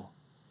devil.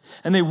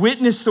 And they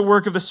witnessed the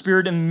work of the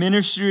Spirit in the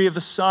ministry of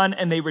the Son,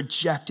 and they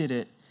rejected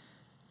it.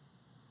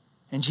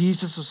 And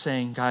Jesus was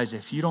saying, guys,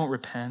 if you don't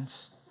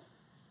repent,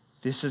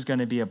 this is going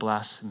to be a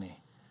blasphemy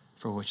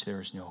for which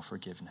there is no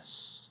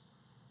forgiveness.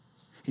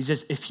 He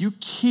says, if you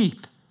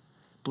keep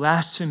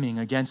blaspheming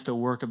against the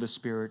work of the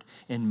Spirit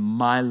in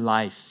my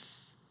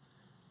life,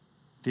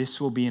 this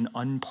will be an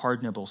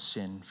unpardonable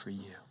sin for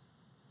you.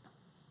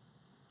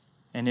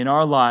 And in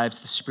our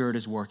lives, the Spirit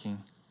is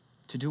working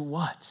to do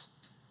what?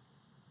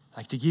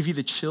 Like to give you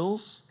the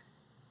chills?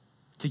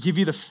 To give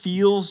you the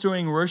feels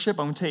during worship?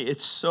 I'm going to tell you,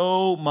 it's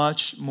so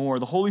much more.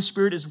 The Holy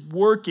Spirit is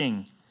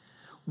working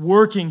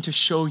to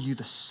show you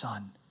the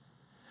Son.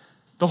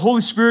 The Holy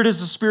Spirit is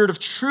the Spirit of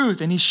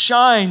truth, and he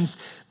shines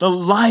the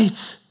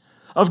light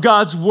of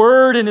God's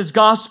word and his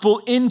gospel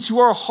into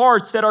our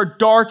hearts that are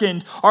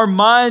darkened, our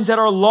minds that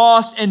are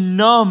lost and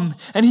numb,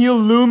 and he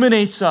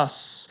illuminates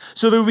us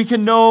so that we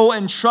can know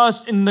and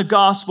trust in the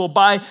gospel.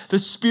 By the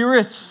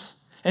Spirit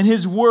and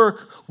his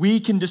work,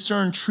 we can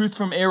discern truth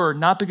from error,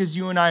 not because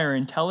you and I are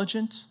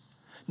intelligent,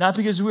 not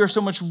because we are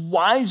so much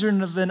wiser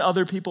than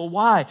other people.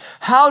 Why?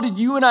 How did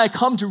you and I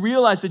come to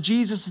realize that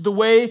Jesus is the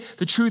way,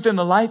 the truth, and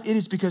the life? It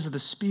is because of the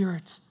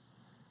Spirit,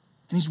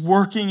 and he's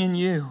working in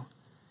you.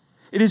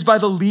 It is by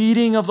the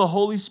leading of the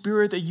Holy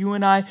Spirit that you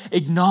and I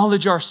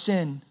acknowledge our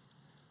sin.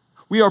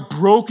 We are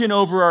broken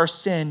over our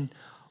sin.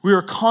 We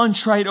are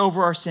contrite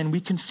over our sin. We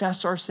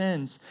confess our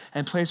sins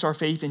and place our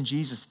faith in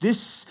Jesus.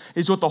 This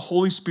is what the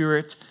Holy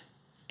Spirit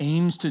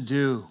aims to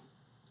do.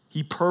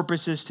 He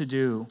purposes to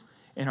do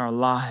in our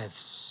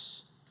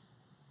lives.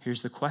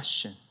 Here's the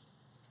question.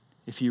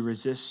 If you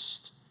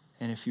resist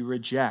and if you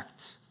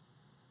reject,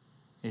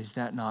 is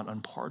that not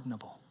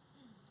unpardonable?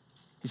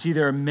 You see,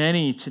 there are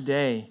many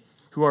today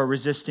who are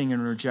resisting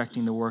and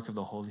rejecting the work of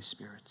the Holy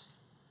Spirit.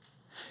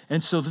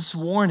 And so this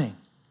warning,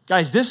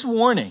 guys,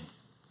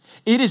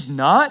 it is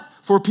not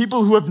for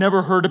people who have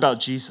never heard about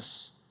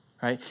Jesus,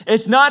 right?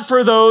 It's not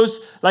for those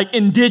like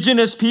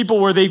indigenous people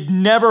where they've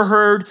never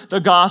heard the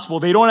gospel.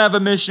 They don't have a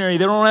missionary.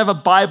 They don't have a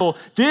Bible.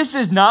 This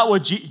is not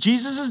what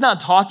Jesus is not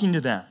talking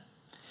to them.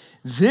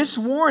 This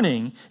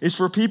warning is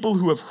for people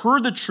who have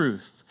heard the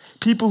truth,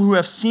 people who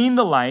have seen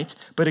the light,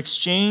 but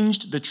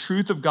exchanged the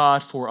truth of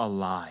God for a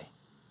lie.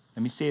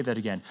 Let me say that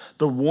again.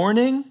 The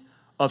warning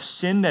of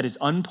sin that is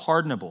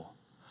unpardonable,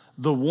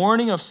 the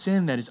warning of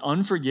sin that is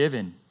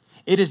unforgiven,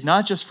 it is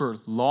not just for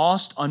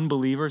lost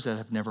unbelievers that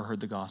have never heard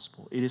the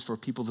gospel. It is for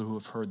people who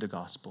have heard the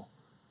gospel,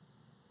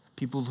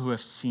 people who have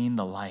seen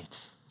the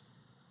light,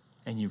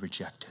 and you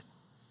rejected.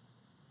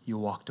 You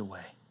walked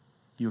away.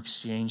 You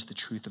exchanged the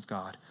truth of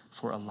God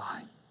for a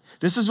lie.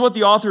 This is what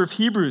the author of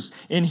Hebrews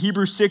in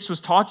Hebrews 6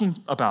 was talking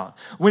about.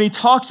 When he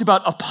talks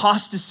about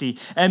apostasy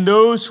and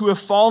those who have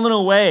fallen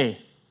away,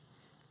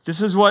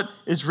 this is what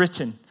is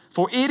written.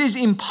 For it is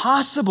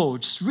impossible,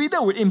 just read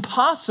that word,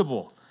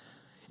 impossible,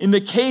 in the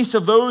case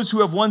of those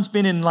who have once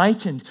been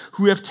enlightened,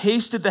 who have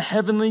tasted the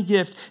heavenly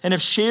gift and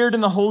have shared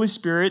in the Holy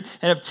Spirit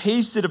and have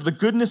tasted of the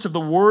goodness of the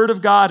Word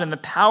of God and the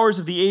powers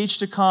of the age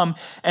to come,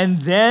 and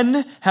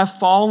then have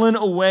fallen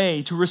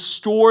away, to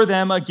restore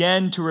them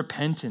again to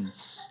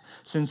repentance,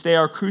 since they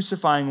are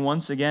crucifying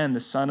once again the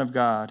Son of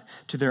God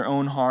to their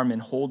own harm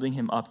and holding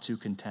him up to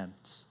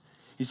contempt.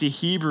 You see,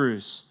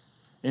 Hebrews,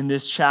 in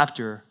this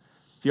chapter,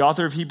 the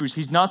author of Hebrews,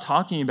 he's not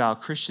talking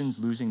about Christians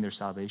losing their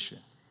salvation.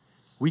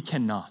 We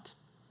cannot.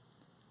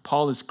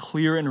 Paul is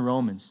clear in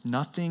Romans,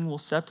 nothing will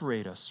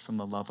separate us from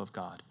the love of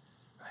God,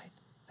 right?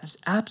 That's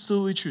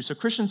absolutely true. So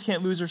Christians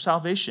can't lose their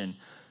salvation.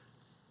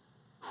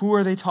 Who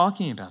are they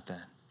talking about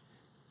then?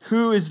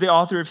 Who is the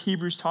author of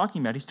Hebrews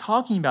talking about? He's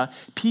talking about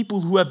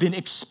people who have been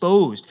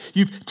exposed.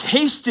 You've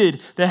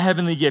tasted the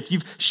heavenly gift.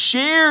 You've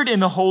shared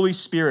in the Holy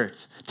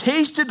Spirit,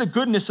 tasted the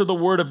goodness of the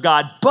Word of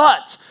God,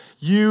 but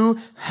you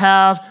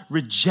have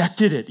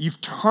rejected it.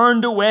 You've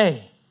turned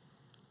away.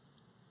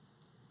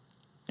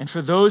 And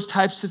for those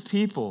types of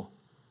people,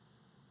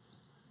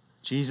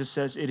 Jesus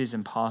says it is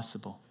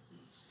impossible.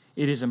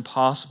 It is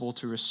impossible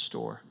to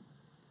restore.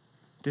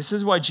 This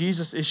is why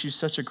Jesus issues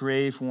such a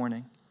grave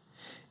warning.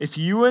 If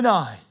you and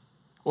I,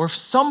 or if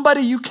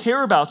somebody you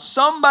care about,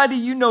 somebody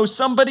you know,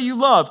 somebody you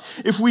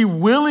love, if we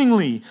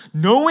willingly,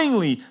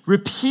 knowingly,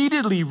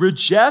 repeatedly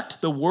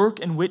reject the work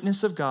and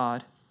witness of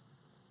God,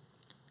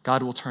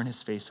 God will turn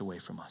his face away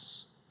from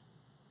us.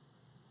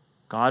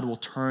 God will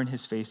turn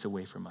his face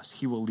away from us.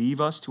 He will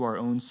leave us to our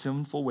own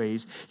sinful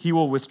ways. He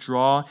will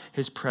withdraw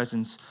his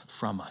presence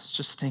from us.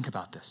 Just think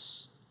about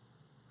this.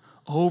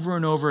 Over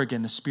and over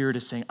again, the Spirit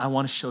is saying, I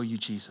want to show you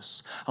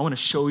Jesus. I want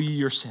to show you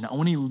your sin. I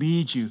want to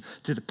lead you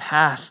to the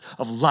path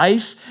of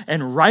life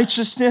and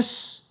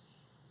righteousness.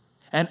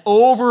 And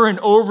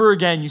over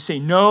again, you say,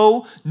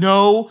 no,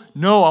 no,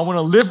 no. I want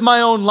to live my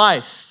own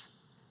life.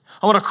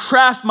 I want to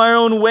craft my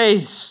own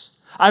ways.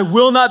 I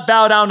will not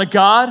bow down to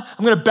God.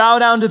 I'm going to bow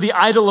down to the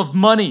idol of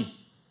money,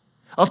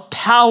 of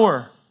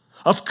power,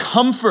 of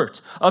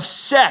comfort, of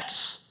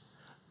sex.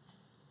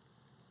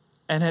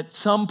 And at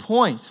some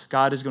point,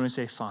 God is going to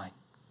say, fine,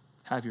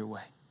 have your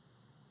way.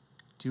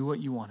 Do what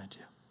you want to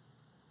do.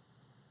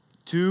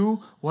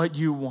 Do what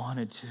you want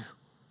to do.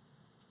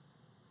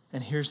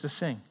 And here's the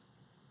thing.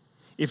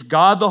 If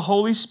God, the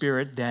Holy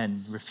Spirit,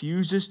 then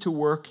refuses to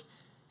work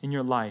in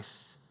your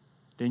life,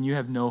 then you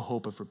have no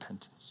hope of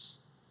repentance.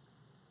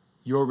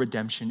 Your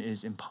redemption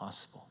is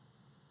impossible.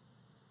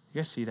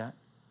 You guys see that?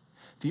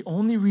 The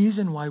only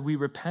reason why we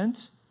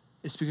repent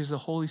is because the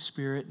Holy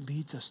Spirit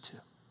leads us to.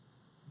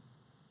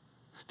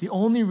 The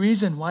only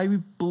reason why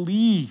we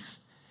believe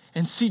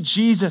and see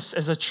Jesus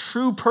as a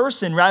true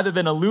person rather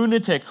than a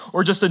lunatic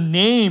or just a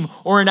name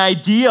or an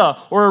idea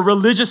or a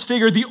religious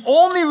figure, the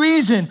only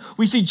reason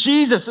we see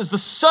Jesus as the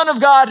Son of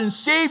God and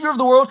Savior of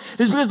the world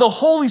is because the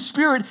Holy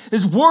Spirit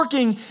is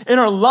working in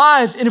our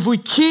lives. And if we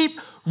keep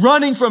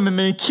running from him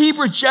and keep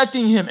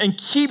rejecting him and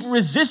keep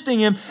resisting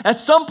him, at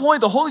some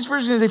point the Holy Spirit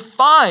is going to say,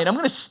 fine, I'm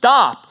going to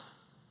stop.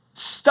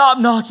 Stop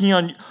knocking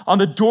on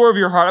the door of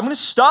your heart. I'm going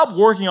to stop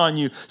working on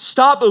you.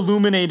 Stop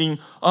illuminating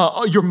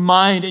your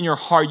mind and your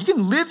heart. You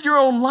can live your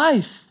own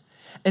life.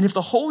 And if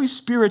the Holy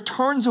Spirit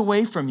turns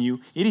away from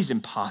you, it is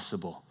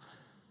impossible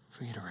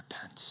for you to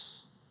repent.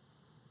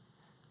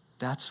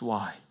 That's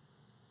why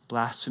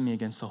blasphemy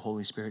against the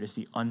Holy Spirit is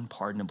the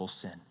unpardonable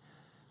sin.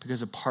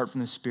 Because apart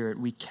from the Spirit,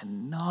 we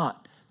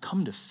cannot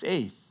come to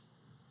faith.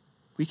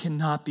 We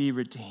cannot be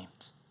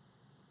redeemed.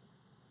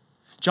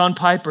 John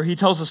Piper, he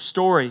tells a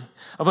story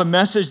of a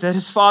message that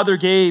his father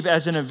gave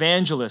as an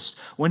evangelist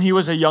when he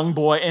was a young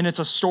boy, and it's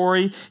a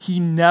story he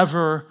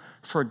never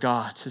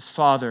forgot. His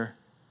father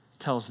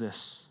tells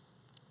this.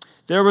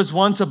 There was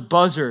once a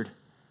buzzard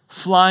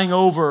flying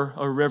over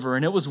a river,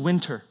 and it was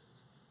winter.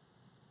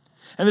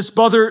 And this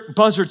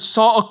buzzard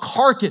saw a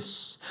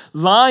carcass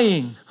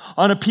lying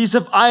on a piece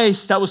of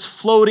ice that was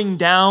floating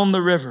down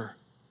the river.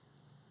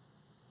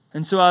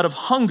 And so out of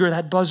hunger,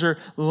 that buzzard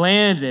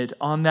landed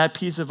on that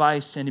piece of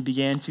ice and he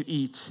began to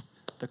eat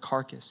the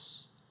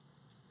carcass.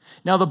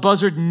 Now the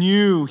buzzard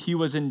knew he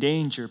was in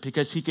danger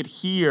because he could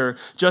hear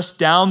just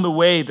down the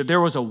way that there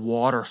was a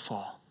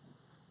waterfall.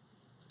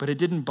 But it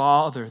didn't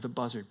bother the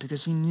buzzard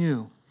because he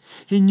knew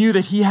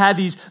that he had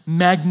these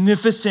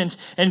magnificent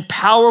and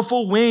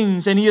powerful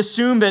wings, and he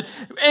assumed that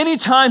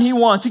anytime he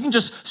wants, he can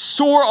just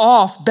soar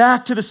off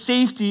back to the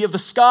safety of the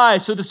sky.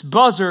 So this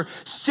buzzard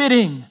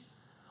sitting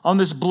on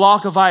this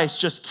block of ice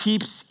just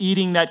keeps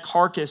eating that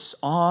carcass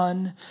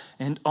on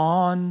and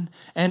on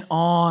and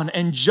on.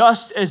 And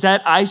just as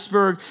that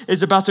iceberg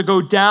is about to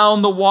go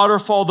down the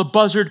waterfall, the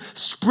buzzard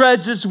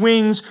spreads its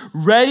wings,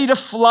 ready to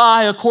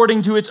fly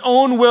according to its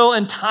own will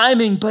and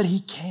timing, but he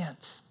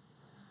can't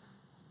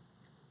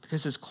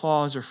because his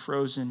claws are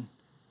frozen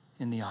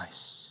in the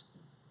ice.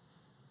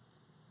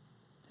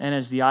 And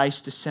as the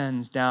ice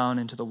descends down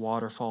into the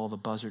waterfall, the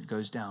buzzard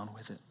goes down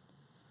with it,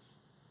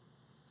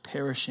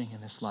 perishing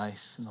in this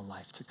life and the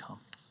life to come.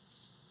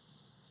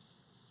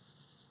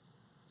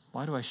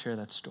 Why do I share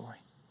that story?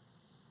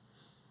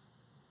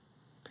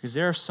 Because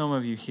there are some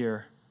of you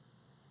here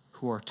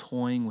who are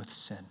toying with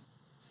sin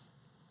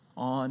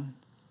on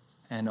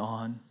and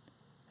on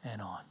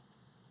and on.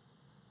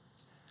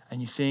 And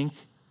you think,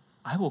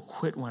 I will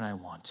quit when I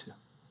want to.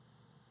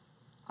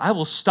 I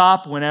will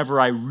stop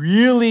whenever I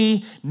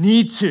really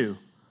need to.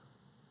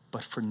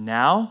 But for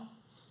now,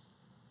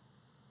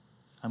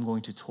 I'm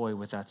going to toy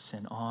with that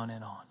sin on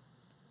and on.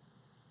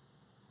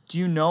 Do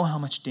you know how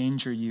much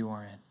danger you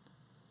are in?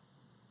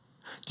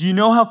 Do you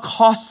know how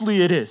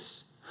costly it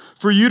is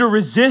for you to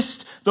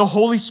resist the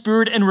Holy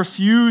Spirit and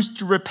refuse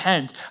to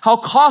repent? How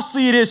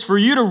costly it is for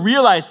you to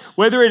realize,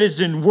 whether it is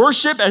in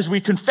worship as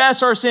we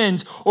confess our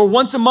sins, or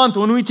once a month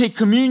when we take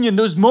communion,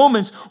 those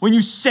moments when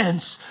you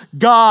sense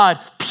God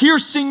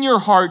piercing your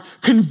heart,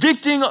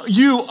 convicting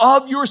you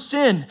of your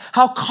sin,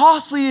 how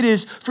costly it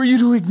is for you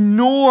to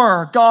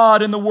ignore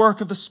God and the work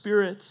of the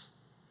Spirit.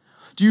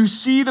 Do you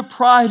see the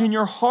pride in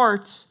your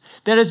heart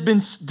that has been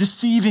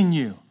deceiving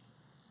you?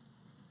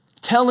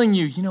 Telling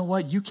you, you know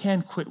what, you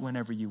can quit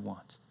whenever you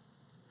want.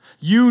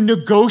 You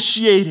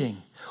negotiating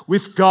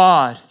with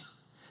God,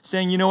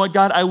 saying, you know what,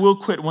 God, I will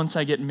quit once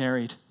I get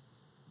married.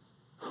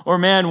 Or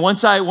man,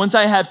 once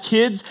I have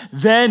kids,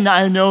 then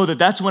I know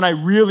that's when I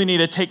really need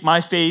to take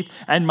my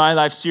faith and my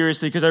life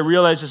seriously, because I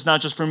realize it's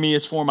not just for me,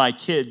 it's for my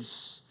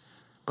kids.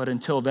 But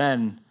until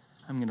then,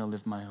 I'm going to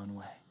live my own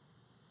way.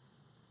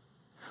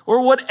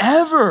 Or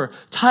whatever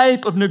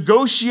type of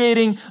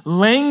negotiating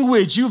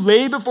language you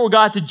lay before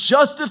God to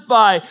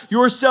justify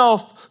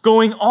yourself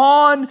going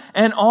on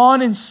and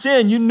on in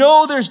sin. You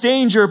know there's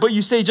danger, but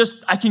you say,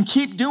 I can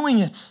keep doing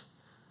it.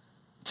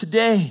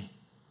 Today,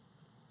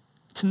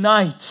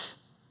 tonight,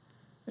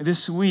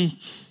 this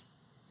week,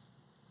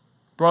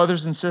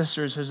 brothers and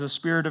sisters, has the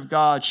Spirit of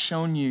God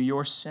shown you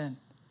your sin?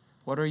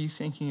 What are you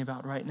thinking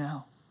about right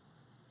now?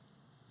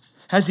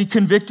 Has He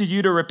convicted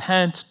you to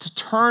repent, to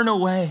turn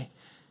away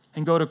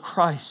and go to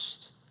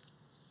Christ?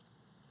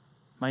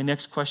 My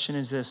next question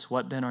is this: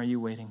 what then are you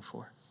waiting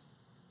for?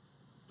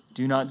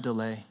 Do not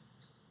delay.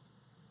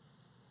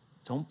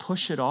 Don't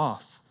push it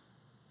off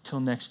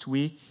till next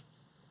week,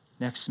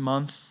 next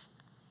month,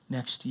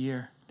 next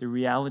year. The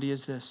reality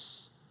is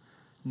this: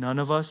 none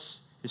of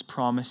us is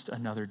promised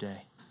another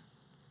day.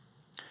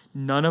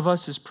 None of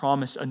us is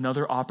promised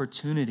another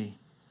opportunity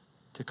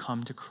to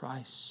come to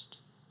Christ.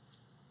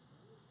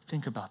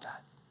 Think about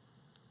that.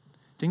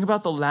 Think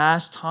about the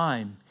last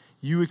time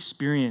you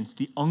experienced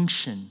the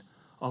unction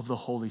of the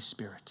Holy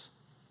Spirit.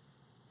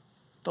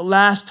 The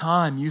last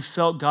time you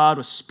felt God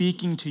was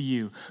speaking to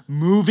you,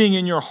 moving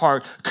in your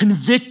heart,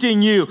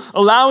 convicting you,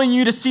 allowing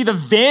you to see the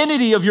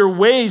vanity of your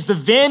ways, the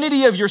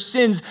vanity of your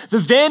sins, the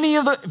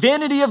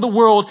vanity of the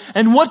world.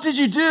 And what did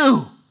you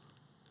do?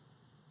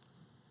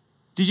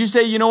 Did you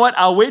say, you know what,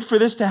 I'll wait for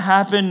this to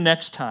happen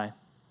next time,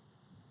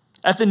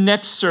 at the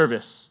next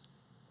service,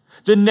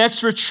 the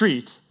next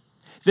retreat,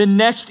 the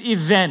next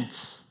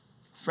event?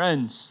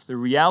 Friends, the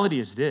reality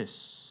is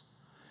this: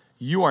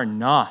 you are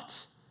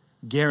not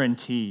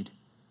guaranteed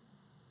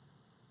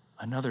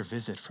another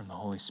visit from the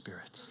Holy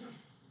Spirit,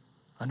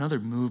 another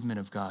movement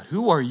of God.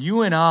 Who are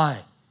you and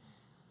I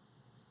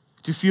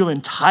to feel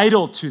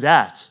entitled to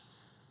that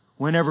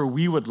whenever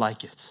we would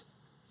like it,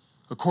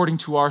 according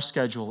to our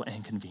schedule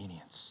and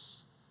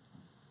convenience?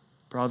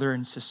 Brother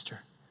and sister,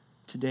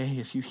 today,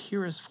 if you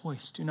hear His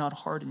voice, do not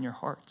harden your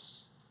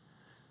hearts.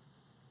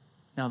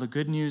 Now, the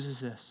good news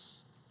is this.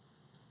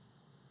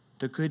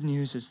 The good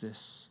news is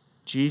this.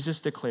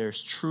 Jesus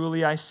declares,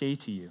 truly I say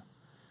to you,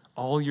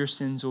 all your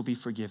sins will be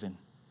forgiven.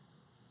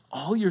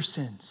 All your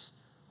sins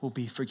will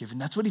be forgiven.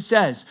 That's what He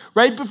says.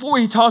 Right before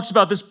He talks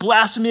about this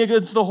blasphemy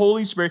against the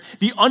Holy Spirit,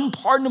 the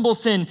unpardonable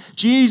sin,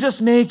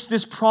 Jesus makes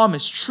this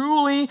promise.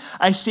 Truly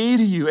I say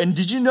to you, and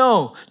did you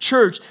know,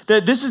 church,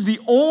 that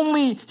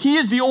He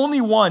is the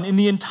only one in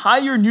the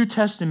entire New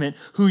Testament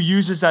who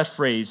uses that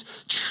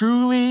phrase,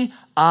 truly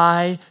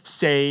I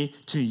say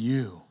to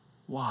you.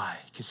 Why?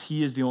 Because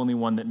He is the only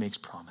one that makes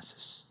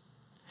promises.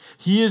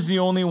 He is the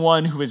only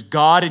one who is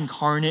God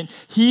incarnate.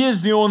 He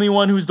is the only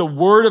one who is the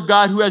Word of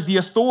God, who has the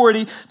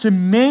authority to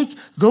make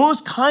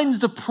those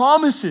kinds of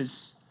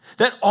promises,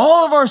 that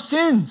all of our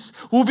sins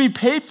will be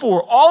paid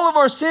for, all of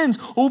our sins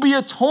will be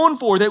atoned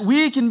for, that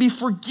we can be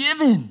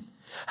forgiven.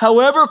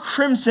 however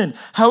crimson,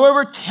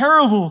 however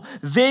terrible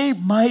they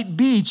might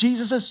be.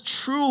 Jesus says,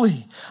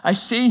 truly, I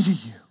say to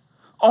you,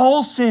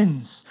 all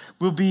sins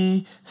will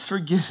be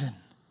forgiven.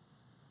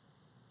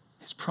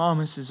 His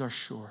promises are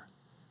sure.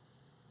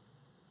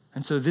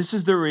 And so this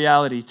is the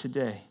reality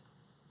today,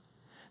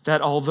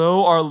 that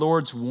although our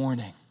Lord's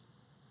warning,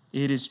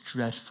 it is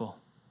dreadful,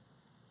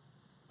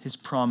 his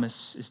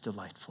promise is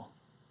delightful.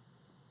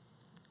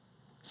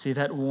 See,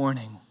 that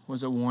warning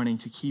was a warning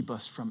to keep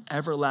us from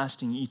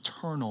everlasting,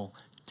 eternal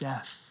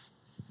death.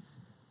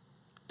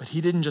 But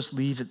he didn't just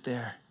leave it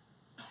there.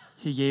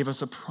 He gave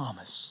us a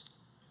promise.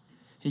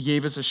 He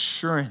gave us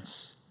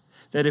assurance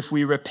that if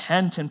we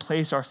repent and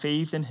place our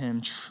faith in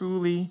him,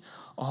 truly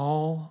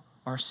all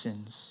our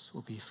sins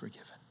will be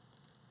forgiven.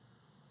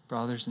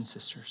 Brothers and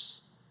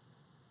sisters,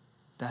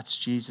 that's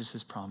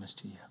Jesus' promise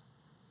to you.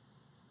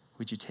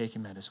 Would you take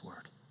him at his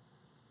word?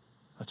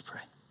 Let's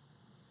pray.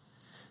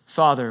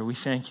 Father, we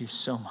thank you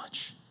so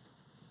much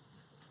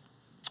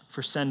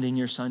for sending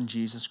your Son,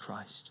 Jesus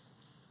Christ,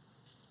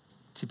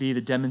 to be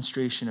the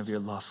demonstration of your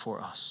love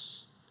for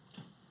us.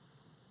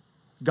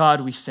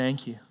 God, we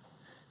thank you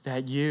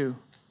that you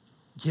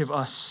give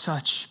us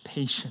such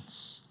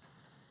patience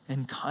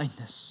and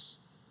kindness,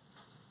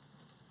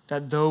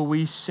 that though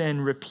we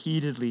sin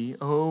repeatedly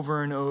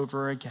over and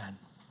over again,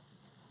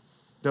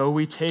 though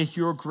we take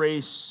your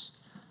grace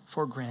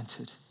for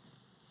granted,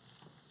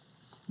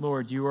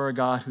 Lord, you are a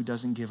God who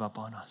doesn't give up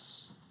on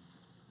us,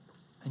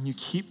 and you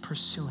keep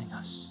pursuing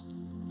us.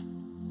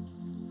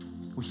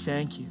 We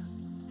thank you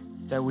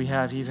that we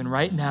have, even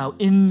right now,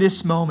 in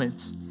this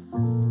moment,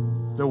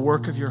 the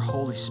work of your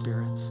Holy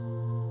Spirit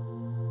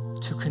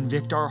to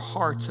convict our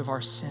hearts of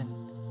our sin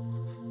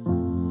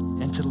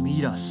and to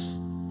lead us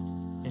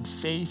in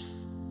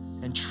faith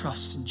and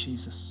trust in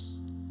Jesus.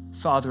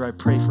 Father, I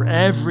pray for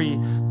every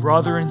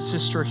brother and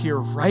sister here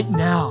right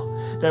now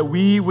that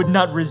we would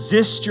not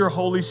resist your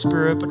Holy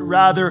Spirit, but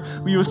rather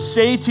we would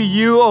say to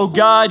you, oh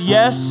God,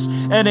 yes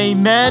and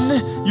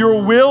amen.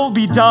 Your will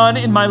be done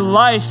in my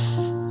life.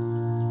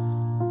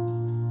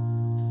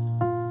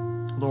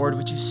 Lord,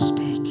 would you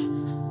speak?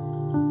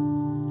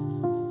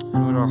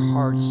 And would our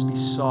hearts be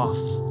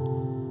soft?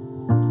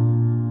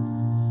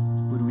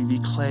 Would we be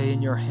clay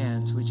in your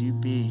hands? Would you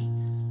be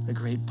the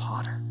great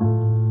potter?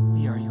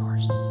 We are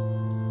yours.